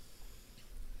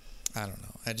 I don't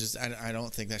know. I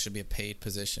don't think that should be a paid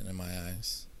position in my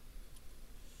eyes.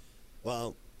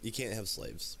 Well, you can't have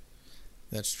slaves.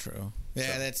 That's true.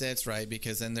 Yeah, so. That's right,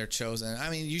 because then they're chosen. I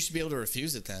mean, you should be able to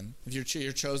refuse it then. If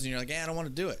you're chosen, you're like, I don't want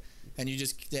to do it. And you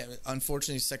just,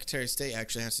 unfortunately, Secretary of State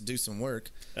actually has to do some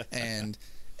work and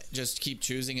just keep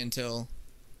choosing until.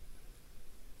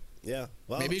 Yeah.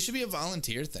 Well, maybe it should be a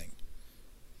volunteer thing.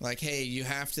 Like, hey, you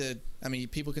have to. I mean,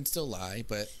 people can still lie,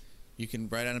 but you can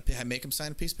make them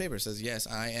sign a piece of paper that says, yes,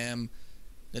 I am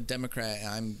a Democrat.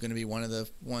 I'm going to be one of the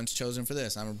ones chosen for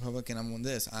this. I'm a Republican. I'm one of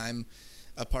this. I'm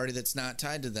a party that's not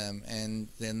tied to them, and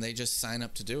then they just sign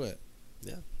up to do it.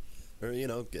 Yeah. Or,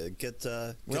 get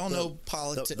we all know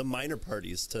politics. The minor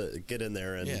parties to get in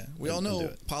there and we all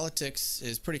know politics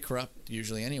is pretty corrupt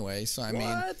usually anyway. So I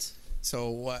mean, so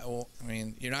what? Well, I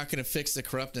mean, you're not going to fix the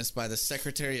corruptness by the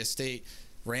Secretary of State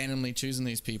randomly choosing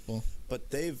these people. But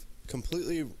they've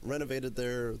completely renovated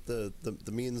the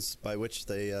means by which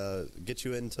they get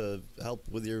you in to help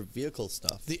with your vehicle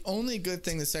stuff. The only good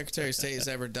thing the Secretary of State has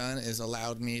ever done is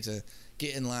allowed me to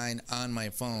get in line on my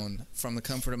phone from the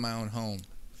comfort of my own home.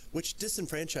 Which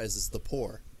disenfranchises the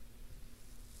poor.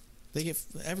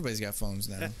 Everybody's got phones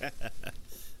now.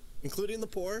 Including the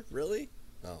poor? Really?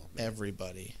 Oh, man.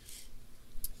 Everybody.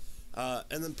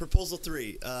 And then Proposal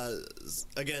 3.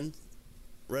 Again,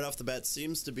 right off the bat,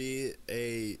 seems to be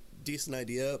a decent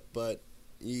idea, but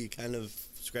you kind of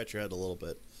scratch your head a little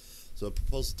bit. So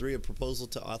Proposal 3, a proposal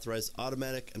to authorize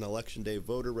automatic and election day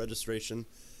voter registration,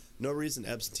 no reason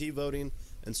absentee voting,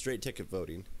 and straight ticket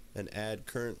voting, and add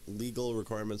current legal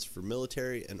requirements for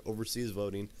military and overseas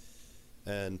voting,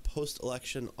 and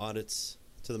post-election audits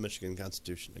to the Michigan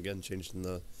Constitution. Again, changing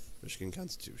the Michigan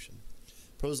Constitution.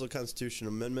 Proposal Constitution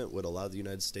amendment would allow the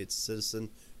United States citizen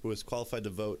who is qualified to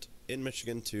vote in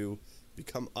Michigan to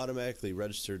become automatically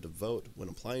registered to vote when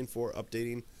applying for,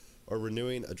 updating, or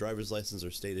renewing a driver's license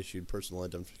or state-issued personal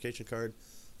identification card,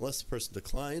 unless the person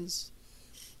declines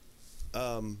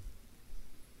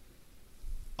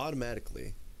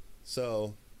automatically.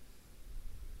 So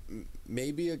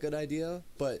maybe a good idea,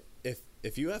 but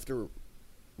if you have to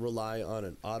rely on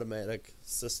an automatic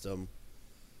system,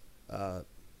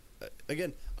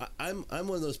 again, I'm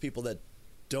one of those people that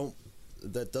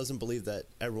doesn't believe that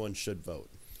everyone should vote.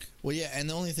 Well, yeah, and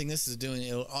the only thing this is doing,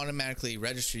 it'll automatically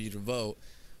register you to vote,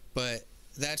 but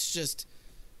that's just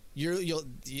you'll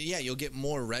get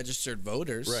more registered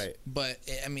voters, right? But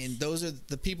I mean, those are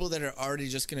the people that are already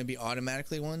just going to be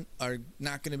automatically are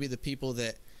not going to be the people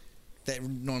that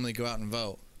normally go out and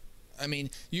vote. I mean,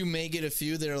 you may get a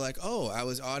few that are like, oh, I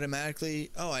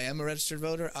am a registered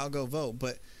voter, I'll go vote.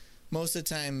 But most of the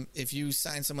time, if you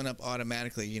sign someone up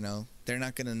automatically, you know, they're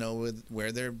not going to know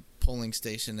where their polling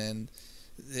station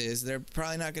is. They're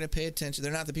probably not going to pay attention.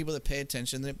 They're not the people that pay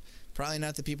attention. They're probably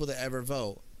not the people that ever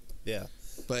vote. Yeah.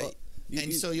 But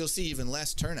so you'll see even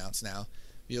less turnouts now.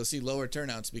 You'll see lower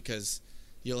turnouts because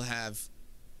you'll have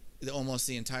almost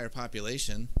the entire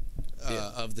population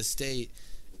of the state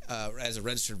as a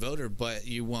registered voter, but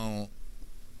you won't.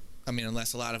 I mean,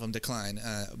 unless a lot of them decline,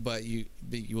 but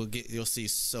you'll see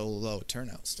so low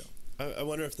turnout still. I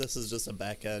wonder if this is just a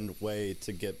back end way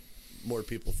to get more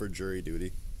people for jury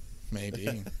duty.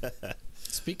 Maybe.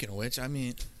 Speaking of which, I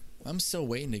mean, I'm still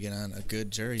waiting to get on a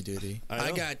good jury duty.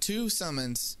 I got 2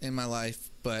 summons in my life,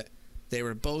 but they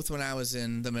were both when I was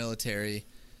in the military.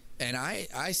 And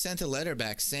I sent a letter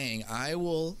back saying, I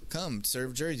will come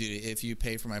serve jury duty if you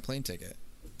pay for my plane ticket.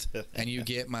 And you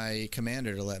get my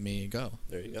commander to let me go.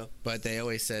 There you go. But they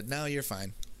always said, no, you're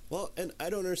fine. Well, and I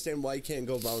don't understand why you can't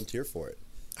go volunteer for it.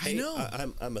 I know.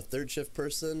 I'm a third shift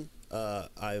person.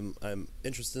 I'm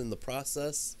interested in the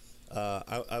process.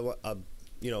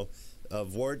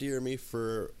 Voir dire me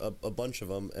for a bunch of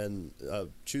them and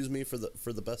choose me for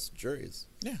the best juries.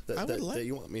 Yeah, that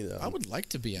you want me to. I would like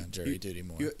to be on jury duty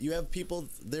more. You have people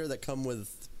there that come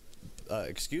with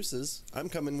excuses. I'm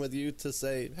coming with you to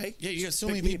say, hey. Yeah, you got so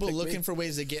many people looking for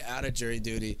ways to get out of jury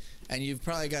duty, and you've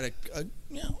probably got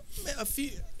a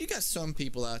few. You got some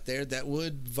people out there that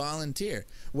would volunteer,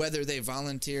 whether they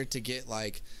volunteer to get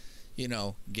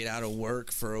get out of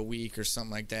work for a week or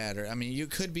something like that. Or, I mean, you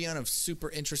could be on a super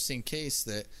interesting case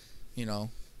that,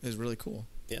 is really cool.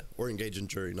 Yeah, or engage in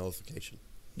jury nullification.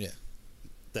 Yeah.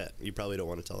 That you probably don't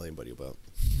want to tell anybody about.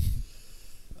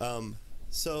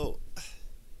 So,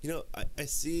 I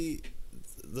see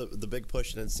the big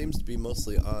push, and it seems to be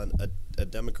mostly on a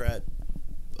Democrat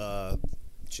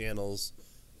channels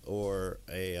or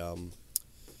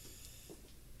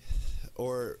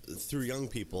or through young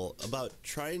people about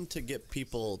trying to get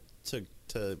people to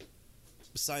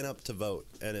sign up to vote,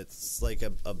 and it's like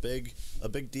a big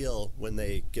deal when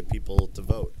they get people to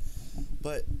vote.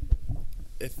 But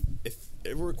if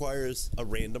it requires a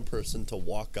random person to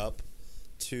walk up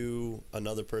to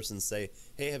another person and say,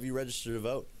 hey, have you registered to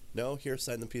vote? No? Here,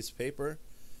 sign the piece of paper.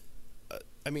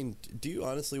 I mean, do you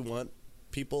honestly want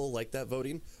people like that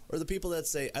voting? Or the people that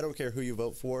say, I don't care who you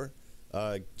vote for,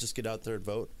 just get out there and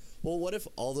vote? Well, what if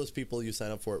all those people you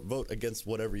sign up for vote against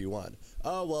whatever you want?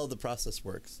 Oh, well, the process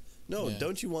works. No, yeah.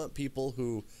 Don't you want people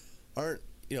who aren't,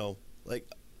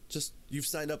 just you've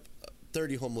signed up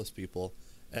 30 homeless people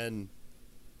and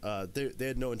they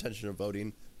had no intention of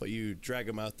voting, but you drag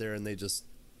them out there and they just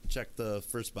check the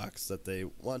first box that they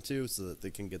want to so that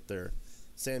they can get their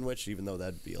sandwich, even though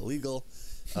that'd be illegal.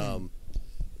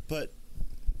 But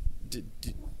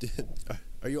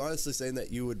are you honestly saying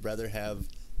that you would rather have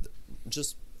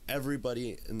just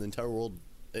everybody in the entire world,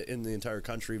 in the entire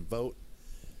country, vote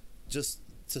just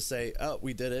to say, oh,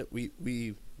 we did it,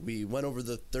 we went over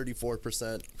the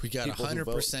 34%, we got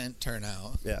 100%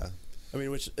 turnout? Yeah, I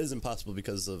mean, which is impossible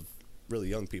because of really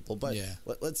young people, but yeah.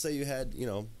 Let's say you had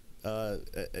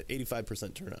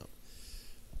 85% turnout.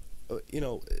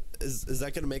 Is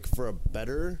that going to make for a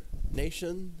better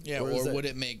nation? Yeah, or would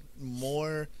it make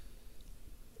more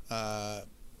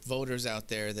voters out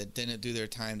there that didn't do their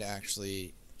time to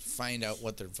actually find out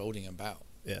what they're voting about?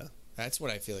 Yeah. That's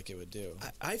what I feel like it would do.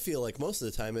 I feel like most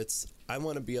of the time I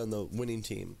want to be on the winning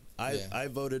team. I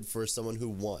voted for someone who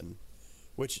won,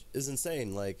 which is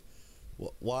insane. Like,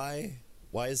 why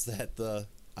is that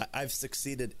I've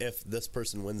succeeded if this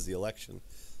person wins the election?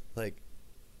 Like,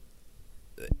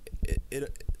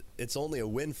 it's only a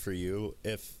win for you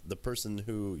if the person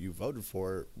who you voted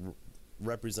for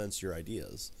represents your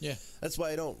ideas. Yeah. That's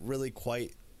why I don't really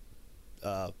quite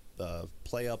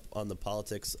play up on the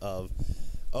politics of,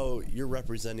 oh, you're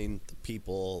representing the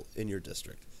people in your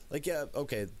district. Like, yeah,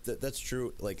 okay, that's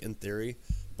true, like, in theory,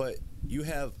 but you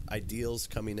have ideals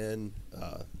coming in.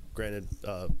 Granted,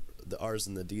 the R's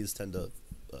and the D's tend to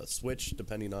switch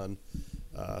depending on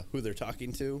who they're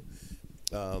talking to.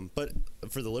 But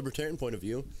for the libertarian point of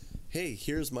view, hey,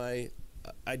 here's my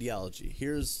ideology.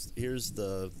 Here's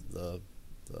the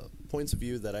points of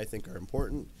view that I think are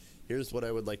important. Here's what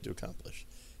I would like to accomplish.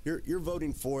 you're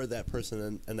voting for that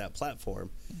person and that platform.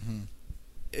 Mm-hmm.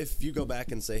 If you go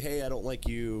back and say, hey, I don't like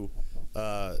you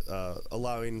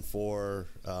allowing for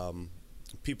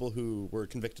people who were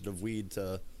convicted of weed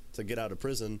to get out of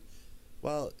prison,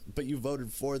 well, but you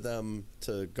voted for them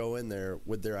to go in there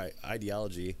with their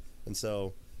ideology, and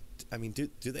so, I mean,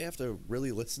 do they have to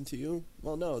really listen to you?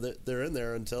 Well, no, they're in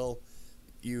there until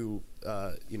you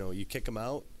you kick them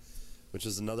out, which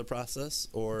is another process,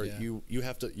 or you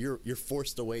have to you're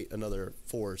forced to wait another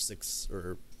 4, 6,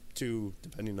 or 2,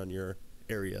 depending on your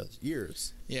area,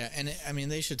 years. Yeah, and I mean,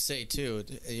 they should say too,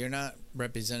 you're not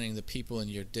representing the people in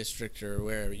your district or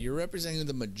wherever. You're representing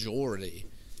the majority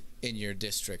in your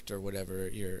district or whatever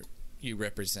you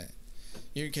represent.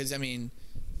 Because I mean,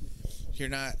 you're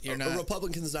not. A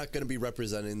Republican's not going to be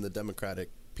representing the Democratic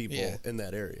people in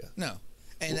that area. No,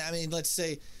 and I mean, let's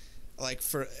say, like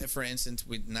for instance,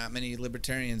 we not many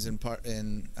libertarians in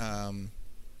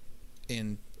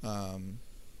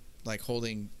like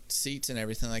holding seats and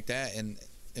everything like that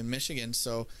in Michigan.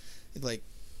 So, like,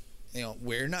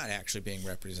 we're not actually being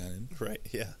represented. Right.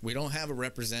 Yeah. We don't have a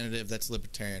representative that's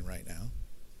libertarian right now.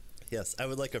 Yes, I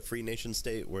would like a free nation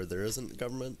state where there isn't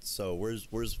government. So where's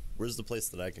the place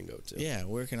that I can go to? Yeah,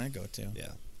 where can I go to?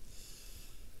 Yeah.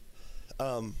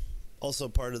 Also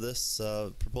part of this,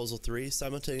 Proposal 3,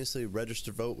 simultaneously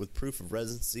register vote with proof of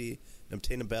residency and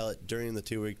obtain a ballot during the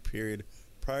 2-week period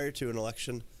prior to an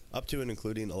election, up to and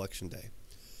including Election Day.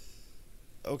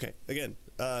 Okay, again,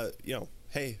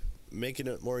 hey, making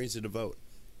it more easy to vote.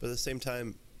 But at the same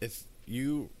time, if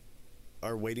you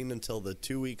are waiting until the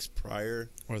 2 weeks prior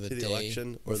or the to the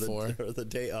election or the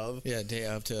day of. Yeah, day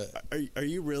of to. Are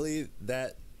you really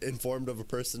that informed of a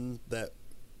person that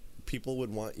people would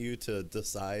want you to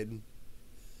decide?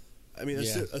 I mean,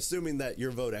 assuming that your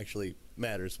vote actually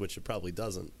matters, which it probably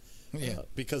doesn't,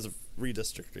 because of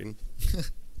redistricting,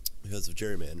 because of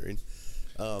gerrymandering.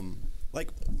 Like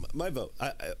my vote,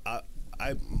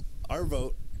 our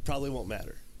vote probably won't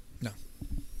matter. No.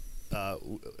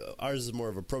 Ours is more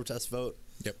of a protest vote.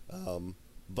 Yep.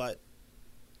 But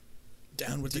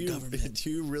down with the government. Do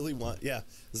you really want? Yeah.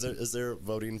 Is there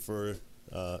voting for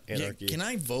anarchy? Yeah, can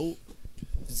I vote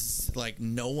like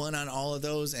no one on all of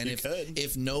those? And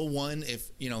if no one,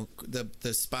 if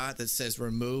the spot that says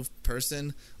remove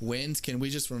person wins, can we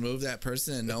just remove that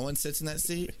person and no one sits in that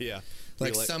seat? Yeah.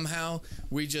 Like somehow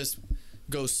we just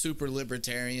go super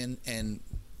libertarian and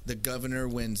the governor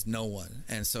wins no one.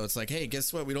 And so it's like, hey,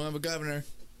 guess what? We don't have a governor.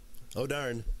 Oh,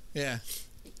 darn. Yeah.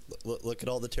 Look at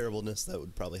all the terribleness that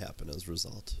would probably happen as a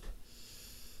result.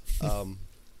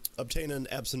 Obtain an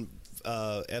absent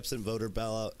voter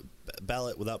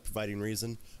ballot without providing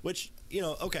reason, which,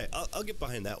 okay, I'll get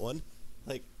behind that one.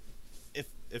 Like,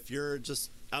 if you're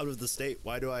just out of the state,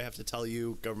 why do I have to tell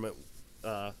you, government,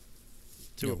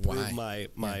 to approve my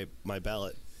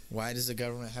ballot? Why does the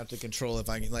government have to control if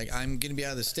I'm going to be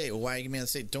out of the state? Well, why are you going to be out of the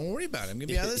state? Don't worry about it. I'm going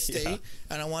to be out of the state,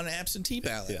 and I want an absentee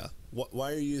ballot. Yeah.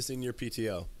 Why are you using your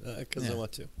PTO? Because I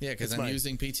want to. Yeah, because I'm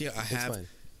using PTO. I have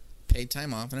paid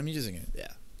time off, and I'm using it. Yeah.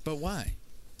 But why?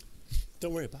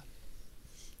 Don't worry about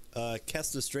it.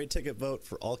 Cast a straight ticket vote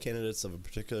for all candidates of a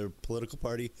particular political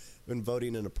party when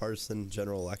voting in a partisan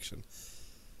general election.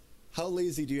 How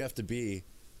lazy do you have to be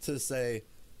to say,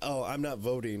 oh, I'm not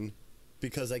voting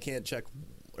because I can't check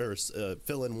or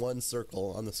fill in one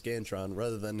circle on the Scantron,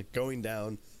 rather than going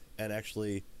down and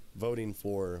actually voting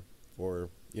for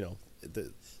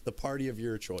the party of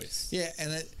your choice? Yeah,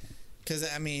 and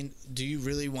because I mean, do you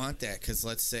really want that? Because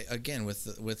let's say again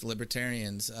with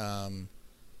libertarians,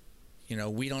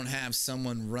 we don't have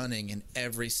someone running in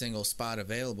every single spot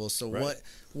available. So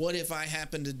what if I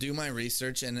happen to do my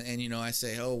research and I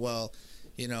say, oh well,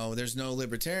 there's no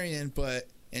libertarian, but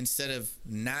instead of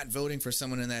not voting for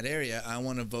someone in that area, I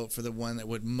want to vote for the one that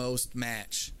would most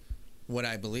match what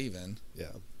I believe in.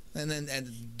 Yeah. And then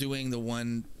doing the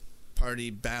one party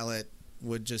ballot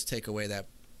would just take away that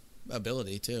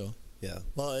ability too. Yeah.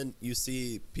 Well, and you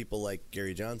see people like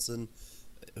Gary Johnson,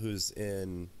 who's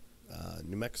in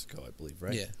New Mexico, I believe,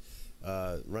 right?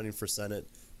 Yeah. Running for Senate,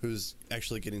 who's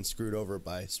actually getting screwed over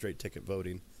by straight ticket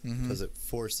voting because it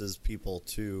forces people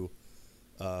to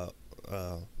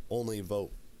only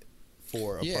vote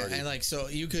for a party. And so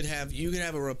you could have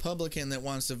a Republican that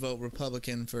wants to vote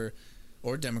Republican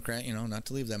or Democrat, not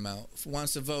to leave them out,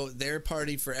 wants to vote their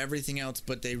party for everything else,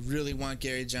 but they really want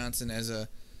Gary Johnson as a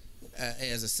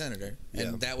senator,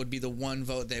 and that would be the one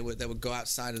vote that would go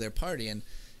outside of their party. And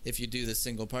if you do the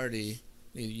single party,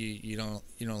 you don't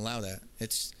allow that.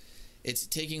 It's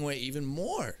taking away even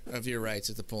more of your rights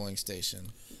at the polling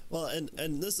station. Well,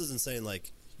 and this isn't saying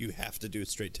like you have to do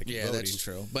straight ticket voting. Yeah, that's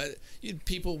true. But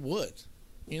people would.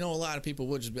 a lot of people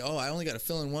would just be, oh, I only got to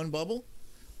fill in one bubble.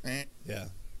 Yeah.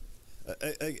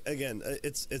 Again,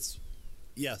 it's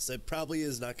yes, it probably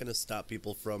is not going to stop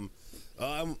people from,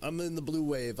 oh, I'm in the blue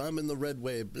wave, I'm in the red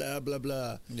wave, blah blah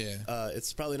blah. Yeah.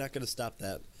 It's probably not going to stop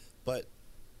that, but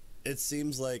it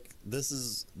seems like this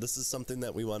is something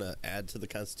that we want to add to the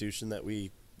Constitution that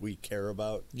we care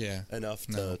about enough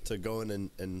to go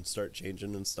in and start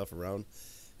changing and stuff around.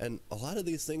 And a lot of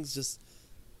these things just,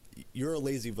 you're a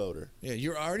lazy voter. Yeah,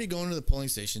 you're already going to the polling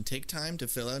station. Take time to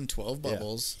fill in 12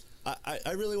 bubbles. Yeah.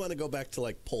 I really want to go back to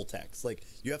like poll tax. Like,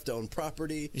 you have to own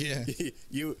property. Yeah.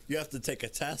 You have to take a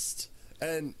test.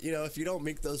 And, if you don't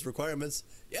meet those requirements,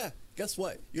 guess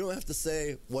what? You don't have to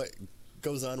say what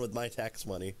goes on with my tax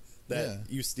money that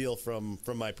you steal from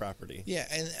my property. Yeah,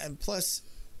 and plus,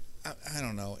 I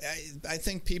don't know. I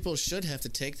think people should have to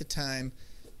take the time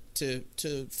to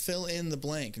fill in the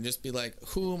blank and just be like,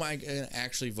 who am I going to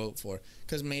actually vote for?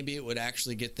 Because maybe it would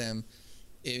actually get them,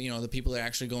 the people that are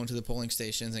actually going to the polling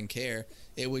stations and care,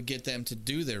 it would get them to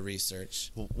do their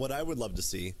research. What I would love to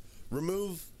see,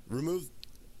 remove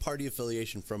party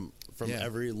affiliation from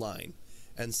every line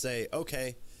and say,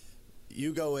 okay,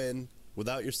 you go in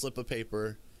without your slip of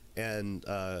paper, and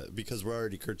because we're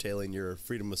already curtailing your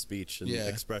freedom of speech and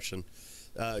expression,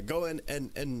 go in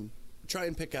and try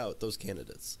and pick out those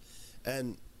candidates.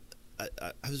 And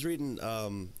I was reading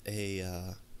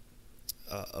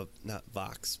not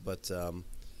Vox, but Gavin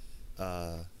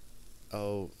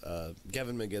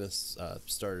McGinnis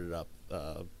started up.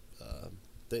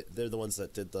 They're the ones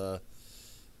that did the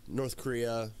North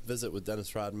Korea visit with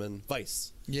Dennis Rodman.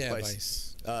 Vice. Yeah,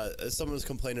 Vice. Someone was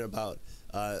complaining about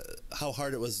how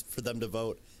hard it was for them to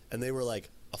vote, and they were like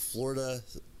a Florida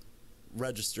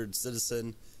registered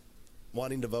citizen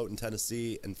wanting to vote in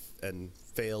Tennessee and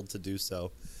failed to do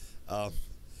so.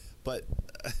 But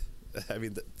I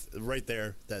mean, right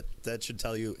there, that should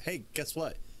tell you, hey, guess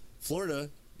what? Florida,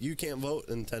 you can't vote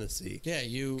in Tennessee. Yeah,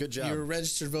 good job. You're a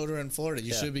registered voter in Florida.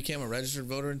 You should have become a registered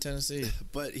voter in Tennessee.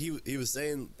 But he was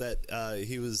saying that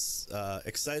he was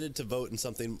excited to vote in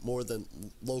something more than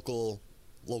local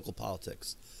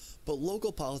politics. But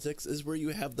local politics is where you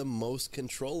have the most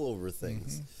control over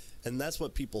things. Mm-hmm. And that's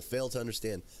what people fail to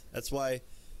understand. That's why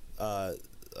the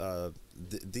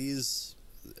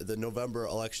November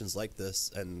elections like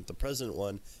this and the president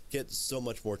one get so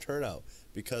much more turnout,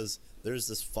 because there's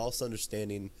this false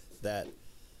understanding that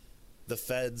the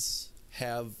feds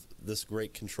have this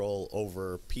great control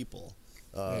over people,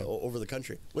 over the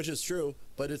country, which is true,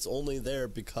 but it's only there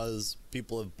because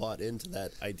people have bought into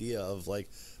that idea of like,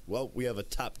 well, we have a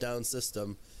top-down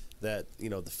system that,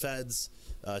 the feds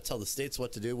tell the states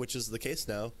what to do, which is the case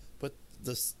now, but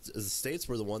the states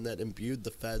were the one that imbued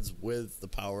the feds with the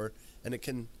power, and it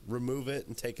can remove it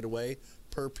and take it away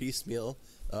per piecemeal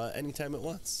anytime it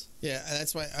wants. Yeah,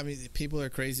 that's why, people are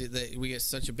crazy that we get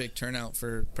such a big turnout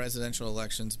for presidential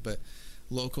elections, but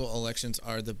local elections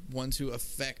are the ones who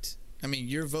affect.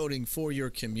 You're voting for your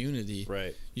community,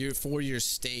 right? You're for your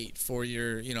state, for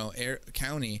your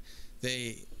county.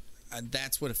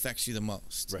 That's what affects you the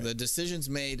most. Right. The decisions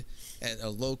made at a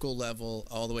local level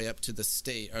all the way up to the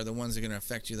state are the ones that are going to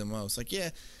affect you the most. Like,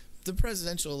 yeah, the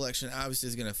presidential election obviously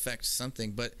is going to affect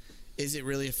something, but is it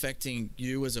really affecting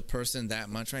you as a person that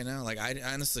much right now? Like, I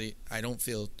honestly don't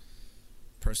feel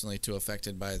personally too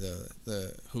affected by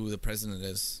the who the president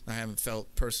is. I haven't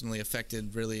felt personally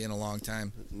affected really in a long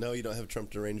time. No, you don't have Trump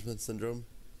derangement syndrome?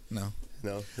 No.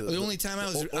 No. The only time I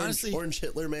was honestly Orange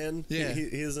Hitler man. Yeah. He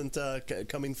isn't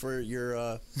coming for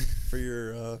your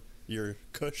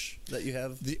Kush that you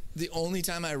have. The only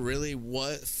time I really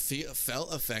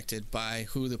felt affected by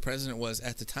who the president was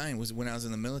at the time was when I was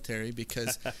in the military,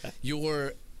 because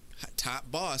your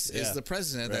top boss is the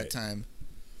president at that time.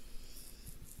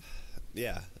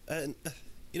 Yeah, and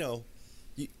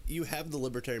you have the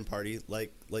Libertarian Party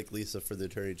like Lisa for the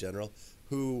Attorney General,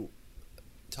 who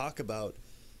talk about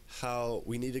how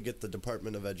we need to get the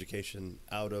Department of Education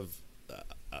out of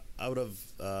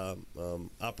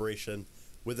operation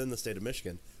within the state of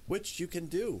Michigan, which you can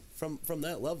do from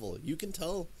that level. You can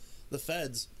tell the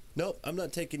feds, nope, I'm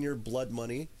not taking your blood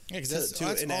money. Yeah, that's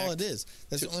all it is.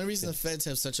 That's the only reason the feds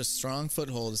have such a strong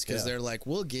foothold, is because they're like,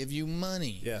 we'll give you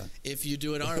money if you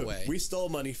do it our way. We stole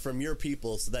money from your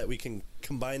people so that we can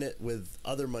combine it with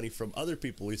other money from other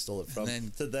people we stole it from,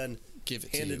 to then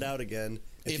hand it out again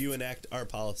if you enact our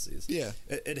policies. Yeah.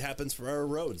 It happens for our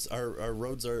roads. Our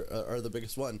roads are the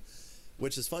biggest one,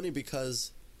 which is funny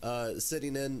because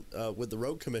sitting in with the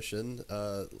road commission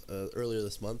earlier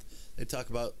this month, they talk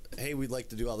about, hey, we'd like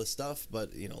to do all this stuff,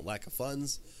 but lack of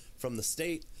funds from the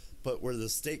state. But where the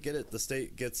state get it, the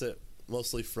state gets it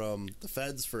mostly from the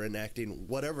feds for enacting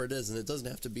whatever it is, and it doesn't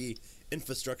have to be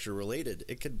infrastructure related.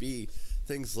 It could be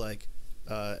things like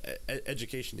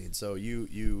education needs. So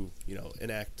you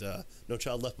enact No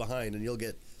Child Left Behind, and you'll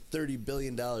get $30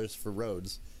 billion for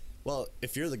roads. Well,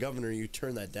 if you're the governor, you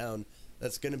turn that down.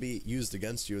 That's going to be used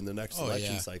against you in the next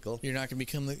election cycle. You're not going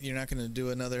to do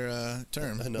another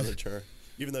term. Another term,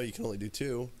 even though you can only do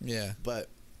 2. Yeah. But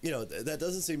that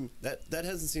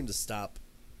hasn't seemed to stop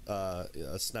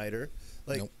Snyder.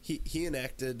 Like Nope. he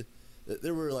enacted.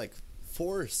 There were like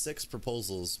 4 or 6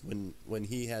 proposals when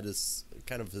he had his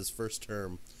first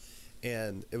term,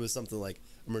 and it was something like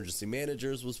emergency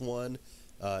managers was one.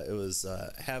 It was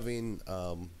having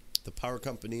the power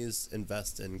companies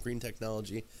invest in green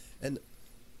technology, and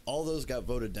all those got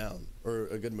voted down, or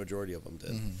a good majority of them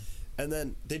did. Mm-hmm. And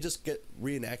then they just get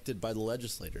reenacted by the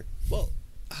legislator. Well,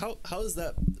 how is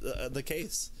that the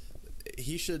case?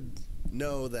 He should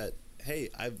know that, hey,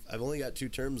 I've only got 2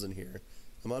 terms in here.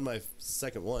 I'm on my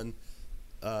second one.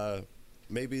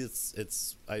 Maybe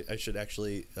I should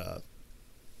actually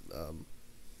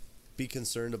be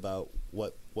concerned about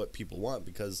what people want,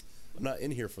 because I'm not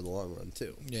in here for the long run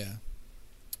too. Yeah.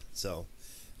 So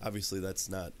obviously that's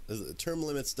not, term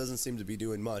limits doesn't seem to be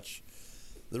doing much.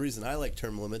 The reason I like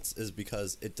term limits is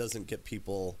because it doesn't get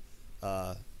people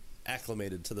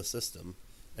acclimated to the system.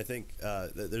 I think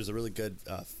there's a really good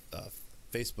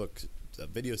Facebook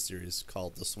video series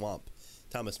called The Swamp.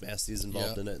 Thomas Massey's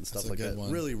involved in it and stuff like that.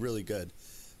 One. Really, really good.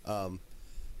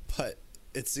 But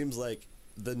it seems like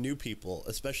the new people,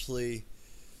 especially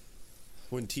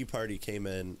when Tea Party came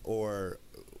in, or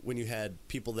when you had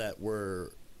people that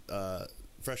were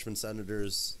freshman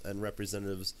senators and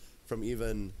representatives from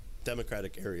even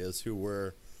Democratic areas you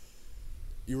were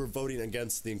voting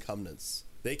against the incumbents.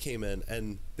 They came in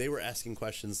and they were asking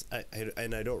questions.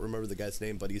 And I don't remember the guy's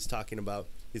name, but he's talking to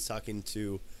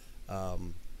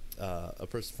a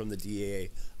person from the DEA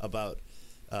about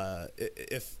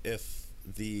if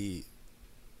the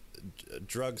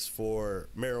drugs for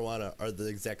marijuana are the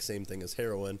exact same thing as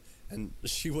heroin, and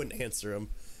she wouldn't answer him.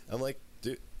 I'm like,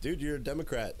 dude, you're a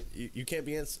Democrat. You can't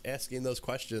be asking those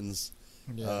questions.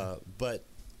 Yeah. But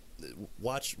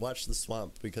watch The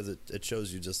Swamp, because it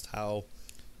shows you just how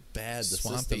bad the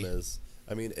system is.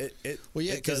 I mean,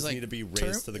 it does need to be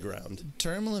raised to the ground.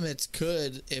 Term limits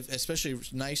could, especially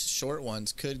nice short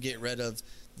ones, could get rid of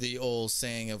the old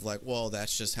saying of like, well,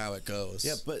 that's just how it goes.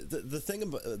 Yeah, but the thing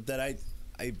about that,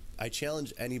 I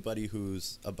challenge anybody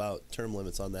who's about term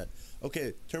limits on that.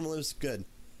 Okay, term limits good.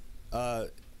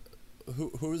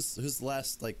 Who's the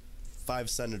last like 5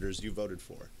 senators you voted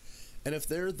for? And if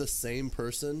they're the same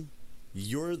person,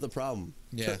 you're the problem.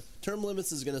 Yeah. Term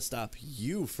limits is going to stop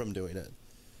you from doing it.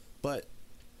 But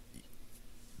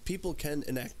people can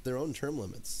enact their own term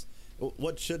limits.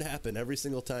 What should happen every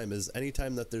single time is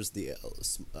anytime that there's the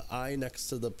I next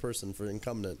to the person for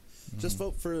incumbent, just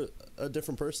vote for a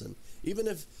different person. Even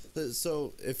if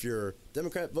you're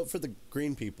Democrat, vote for the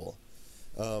Green people.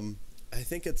 I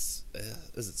think is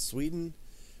it Sweden,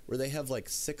 where they have like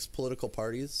 6 political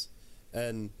parties,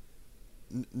 and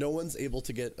no one's able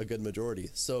to get a good majority.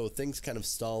 So things kind of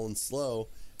stall and slow,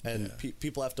 and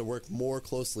people have to work more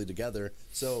closely together.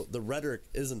 So the rhetoric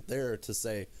isn't there to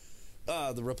say,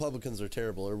 the Republicans are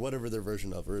terrible, or whatever their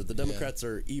version of, or the Democrats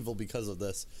are evil because of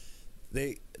this.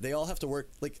 They all have to work.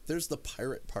 Like, there's the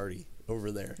Pirate Party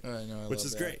over there, which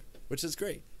is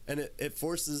great. And it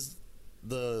forces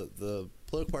the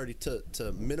political party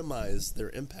to minimize their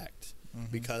impact,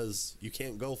 because you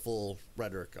can't go full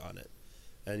rhetoric on it,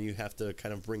 and you have to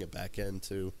kind of bring it back in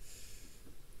to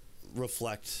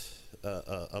reflect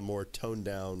a more toned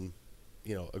down,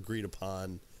 agreed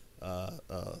upon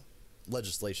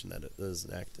legislation that is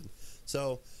enacted.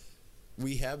 So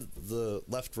we have the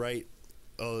left right.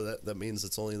 That means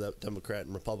it's only the Democrat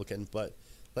and Republican. But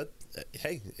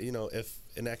hey, if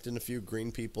enacting a few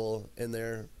Green people in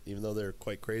there, even though they're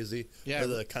quite crazy, or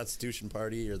the Constitution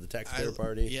Party or the Taxpayer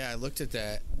Party. Yeah, I looked at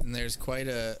that, and there's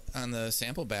on the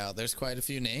sample ballot, there's quite a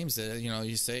few names that,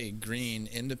 you say Green,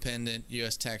 Independent,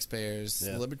 U.S. taxpayers,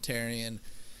 Libertarian,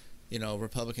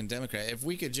 Republican, Democrat. If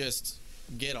we could just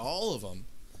get all of them,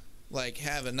 like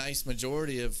have a nice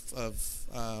majority of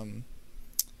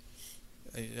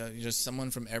just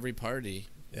someone from every party.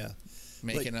 Yeah.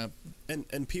 Making up.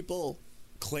 And people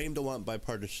claim to want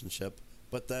bipartisanship,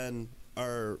 but then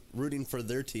are rooting for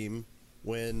their team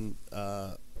when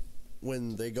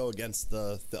they go against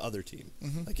the other team.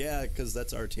 Like, because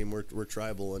that's our team. We're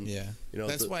tribal, and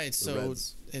that's why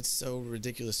it's so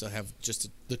ridiculous to have just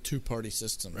the 2-party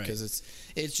system, because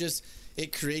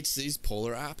it creates these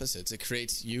polar opposites. It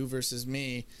creates you versus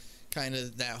me, kind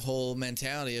of that whole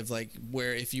mentality of like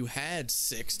where if you had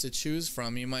 6 to choose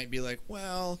from, you might be like,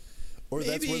 well, or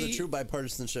maybe, that's where the true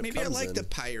bipartisanship maybe comes in. I like the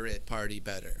pirate party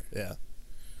better. Yeah.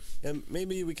 And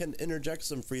maybe we can interject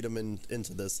some freedom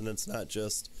into this, and it's not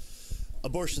just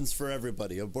abortions for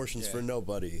everybody, abortions for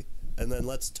nobody. And then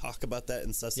let's talk about that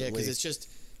incessantly. Yeah, because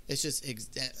it's just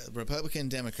Republican,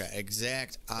 Democrat,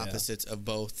 exact opposites of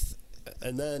both,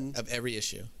 and then of every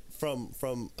issue.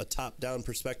 From a top-down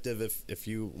perspective, if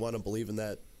you want to believe in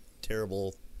that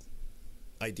terrible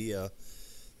idea,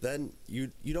 then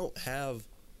you don't have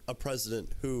a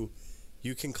president who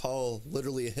you can call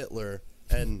literally a Hitler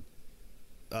and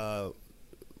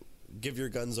give your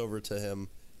guns over to him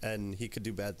and he could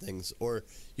do bad things. Or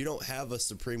you don't have a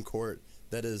Supreme Court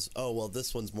that is, oh, well,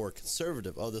 this one's more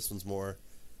conservative. Oh, this one's more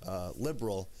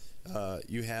liberal.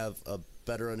 You have a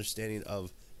better understanding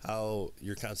of how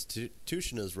your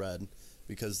Constitution is read,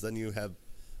 because then you have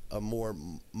a more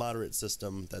moderate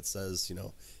system that says, you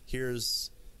know, here's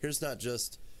not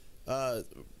just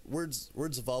words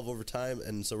evolve over time,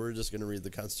 and so we're just going to read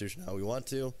the Constitution how we want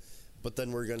to, but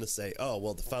then we're going to say, oh,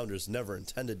 well, the founders never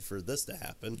intended for this to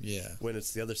happen, when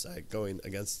it's the other side going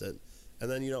against it.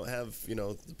 And then you don't have, you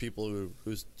know, the people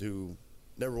who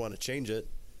never want to change it.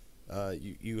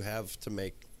 You have to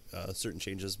make certain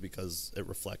changes because it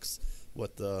reflects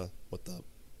what the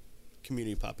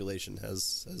community population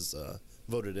has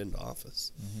voted into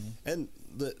office. And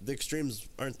the extremes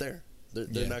aren't there.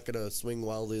 They're not going to swing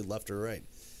wildly left or right.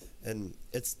 And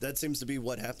that seems to be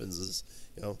what happens is,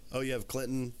 you know, oh, you have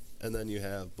Clinton, and then you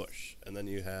have Bush, and then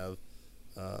you have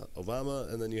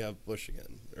Obama, and then you have Bush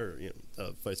again, or, you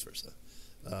know, vice versa.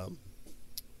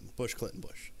 Bush, Clinton,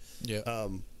 Bush. Yeah.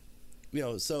 You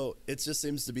know, so it just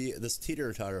seems to be this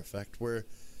teeter-totter effect where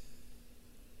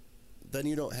then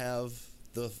you don't have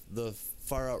the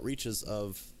far out reaches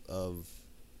of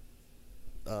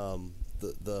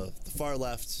the far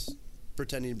left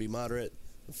pretending to be moderate,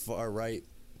 the far right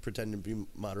pretending to be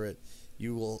moderate.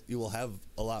 You will have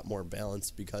a lot more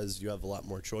balance because you have a lot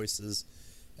more choices,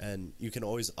 and you can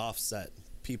always offset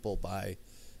people by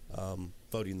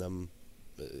voting them.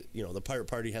 You know, the Pirate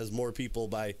Party has more people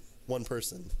by one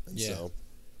person, and so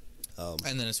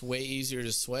and then it's way easier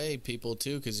to sway people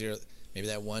too, because maybe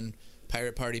that one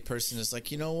Pirate Party person is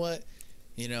like, you know what,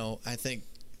 you know, I think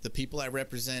the people I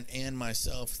represent and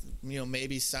myself, you know,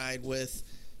 maybe side with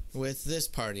this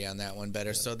party on that one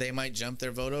better, so they might jump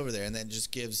their vote over there, and that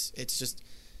just gives it's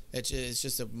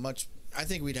just a much. I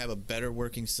think we'd have a better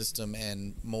working system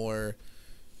and more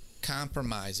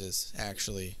compromises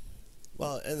actually.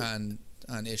 Well, and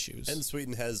on issues. And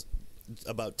Sweden has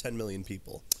about 10 million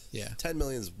people. Yeah. 10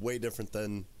 million is way different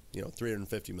than, you know,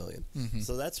 350 million.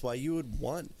 So that's why you would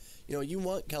want, you know, you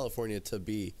want California to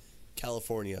be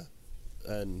California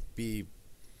and be,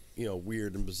 you know,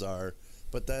 weird and bizarre.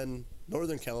 But then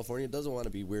Northern California doesn't want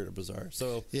to be weird or bizarre.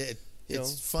 So yeah,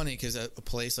 it's funny because a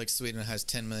place like Sweden has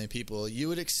 10 million people. You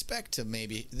would expect to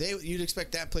you'd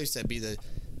expect that place to be the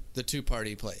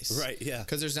two-party place. Right, yeah.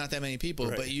 Because there's not that many people.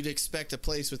 Right. But you'd expect a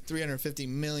place with 350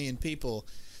 million people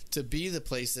to be the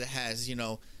place that has, you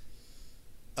know,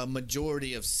 a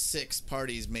majority of 6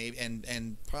 parties, maybe,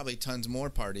 and probably tons more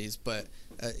parties. But,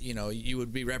 you know, you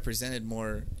would be represented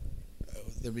more.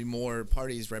 There'd be more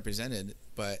parties represented.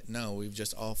 But, no, we've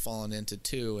just all fallen into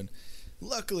 2. And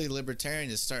luckily, libertarian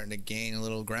is starting to gain a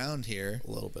little ground here.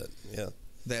 A little bit, yeah.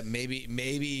 That maybe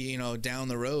you know, down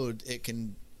the road it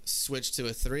can switch to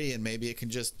a 3, and maybe it can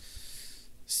just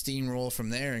steamroll from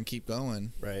there and keep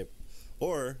going. Right.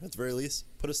 Or, at the very least,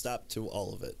 put a stop to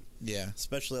all of it. Yeah.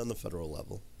 Especially on the federal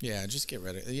level. Yeah, just get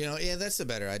rid of it. You know, yeah, that's a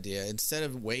better idea. Instead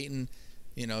of waiting,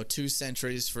 you know, 2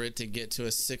 centuries for it to get to a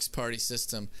 6-party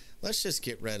system, let's just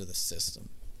get rid of the system.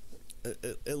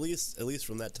 At least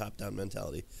from that top-down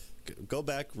mentality. Go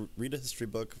back, read a history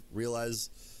book,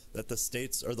 realize that the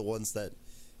states are the ones that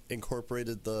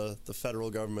incorporated the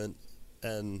federal government,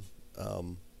 and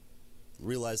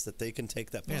realize that they can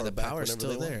take that power the back power's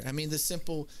whenever still they there. want. I mean, the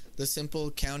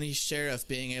simple county sheriff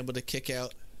being able to kick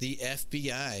out the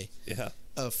FBI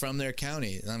from their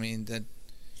county. I mean,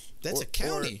 that's a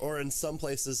county. Or in some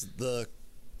places, the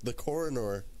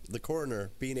coroner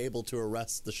being able to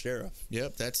arrest the sheriff.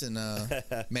 Yep, that's in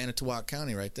Manitowoc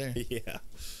County right there. Yeah,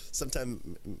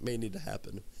 sometime may need to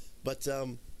happen, but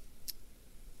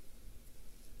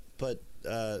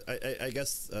I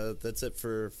guess that's it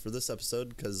for this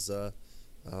episode, because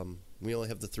we only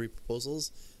have the 3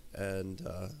 proposals and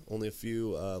only a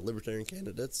few libertarian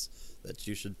candidates that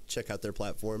you should check out their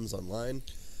platforms online.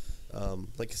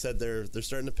 Like I said, they're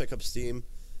starting to pick up steam.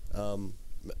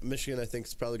 Michigan, I think,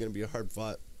 is probably going to be a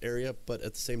hard-fought area, but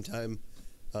at the same time,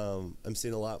 I'm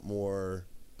seeing a lot more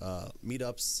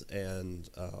meetups and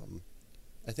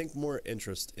I think more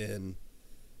interest in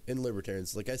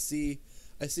libertarians. Like I see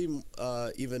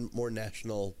even more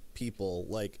national people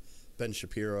like Ben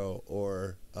Shapiro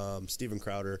or Steven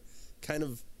Crowder kind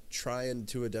of trying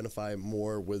to identify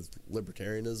more with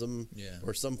libertarianism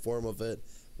or some form of it,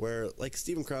 where like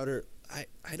Steven Crowder,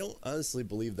 I don't honestly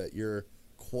believe that you're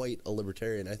quite a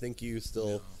libertarian. I think you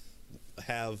still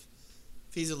have...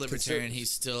 If he's a libertarian,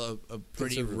 he's still a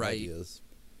pretty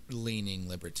right-leaning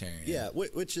libertarian. Yeah,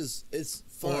 which is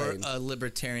fine. Or a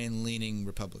libertarian-leaning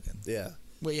Republican. Yeah.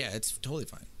 Well, yeah, it's totally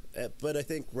fine. But I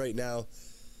think right now,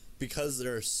 because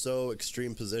there are so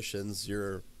extreme positions,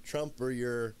 you're Trump or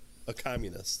you're a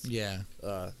communist. Yeah.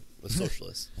 A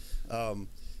socialist.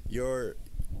 You're...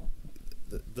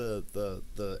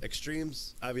 The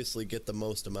extremes obviously get the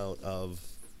most amount of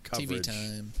coverage. TV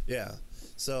time. Yeah.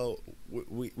 So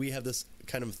we have this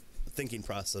kind of thinking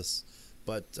process,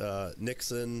 but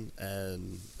Nixon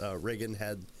and Reagan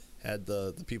had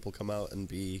the people come out and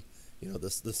be, the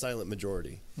silent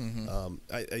majority.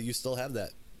 Mm-hmm. You still have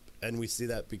that, and we see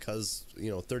that because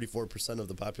 34% of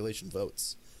the population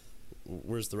votes.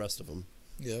 Where's the rest of them?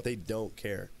 Yep. They don't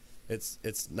care.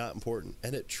 It's not important,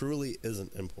 and it truly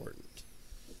isn't important.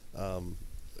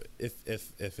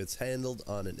 If it's handled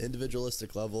on an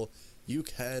individualistic level, you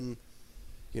can,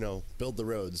 build the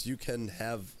roads. You can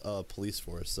have a police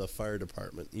force, a fire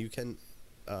department. You can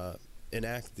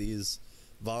enact these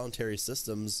voluntary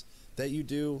systems that you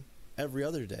do every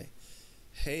other day.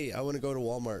 Hey, I want to go to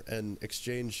Walmart and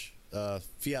exchange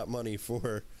fiat money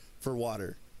for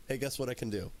water. Hey, guess what I can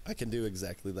do? I can do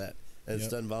exactly that. And it's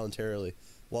done voluntarily.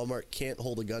 Walmart can't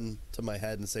hold a gun to my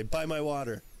head and say, buy my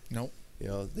water. Nope.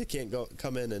 They can't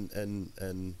come in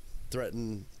and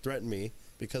threaten me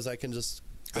because I can just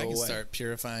go away. Start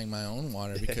purifying my own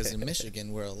water because in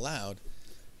Michigan we're allowed.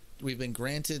 We've been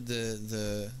granted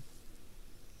the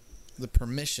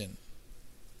permission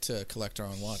to collect our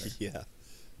own water. Yeah.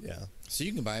 So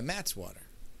you can buy Matt's water.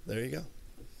 There you go.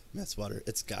 Matt's water.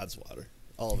 It's God's water.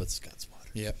 All of it's God's water.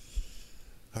 Yep.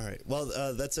 All right.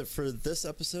 Well, that's it for this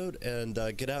episode. And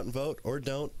get out and vote or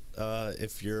don't.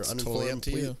 If you're uninformed,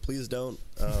 please don't.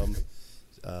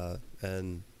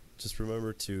 And just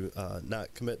remember to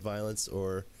not commit violence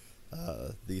or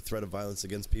the threat of violence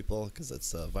against people, because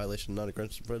that's a violation of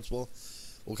non-aggression principle.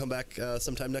 We'll come back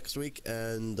sometime next week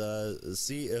and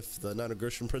see if the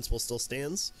non-aggression principle still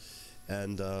stands,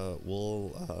 and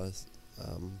we'll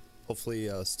hopefully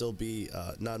still be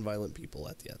non-violent people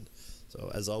at the end. So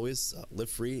as always, live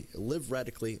free, live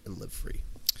radically, and live free.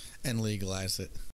 And legalize it.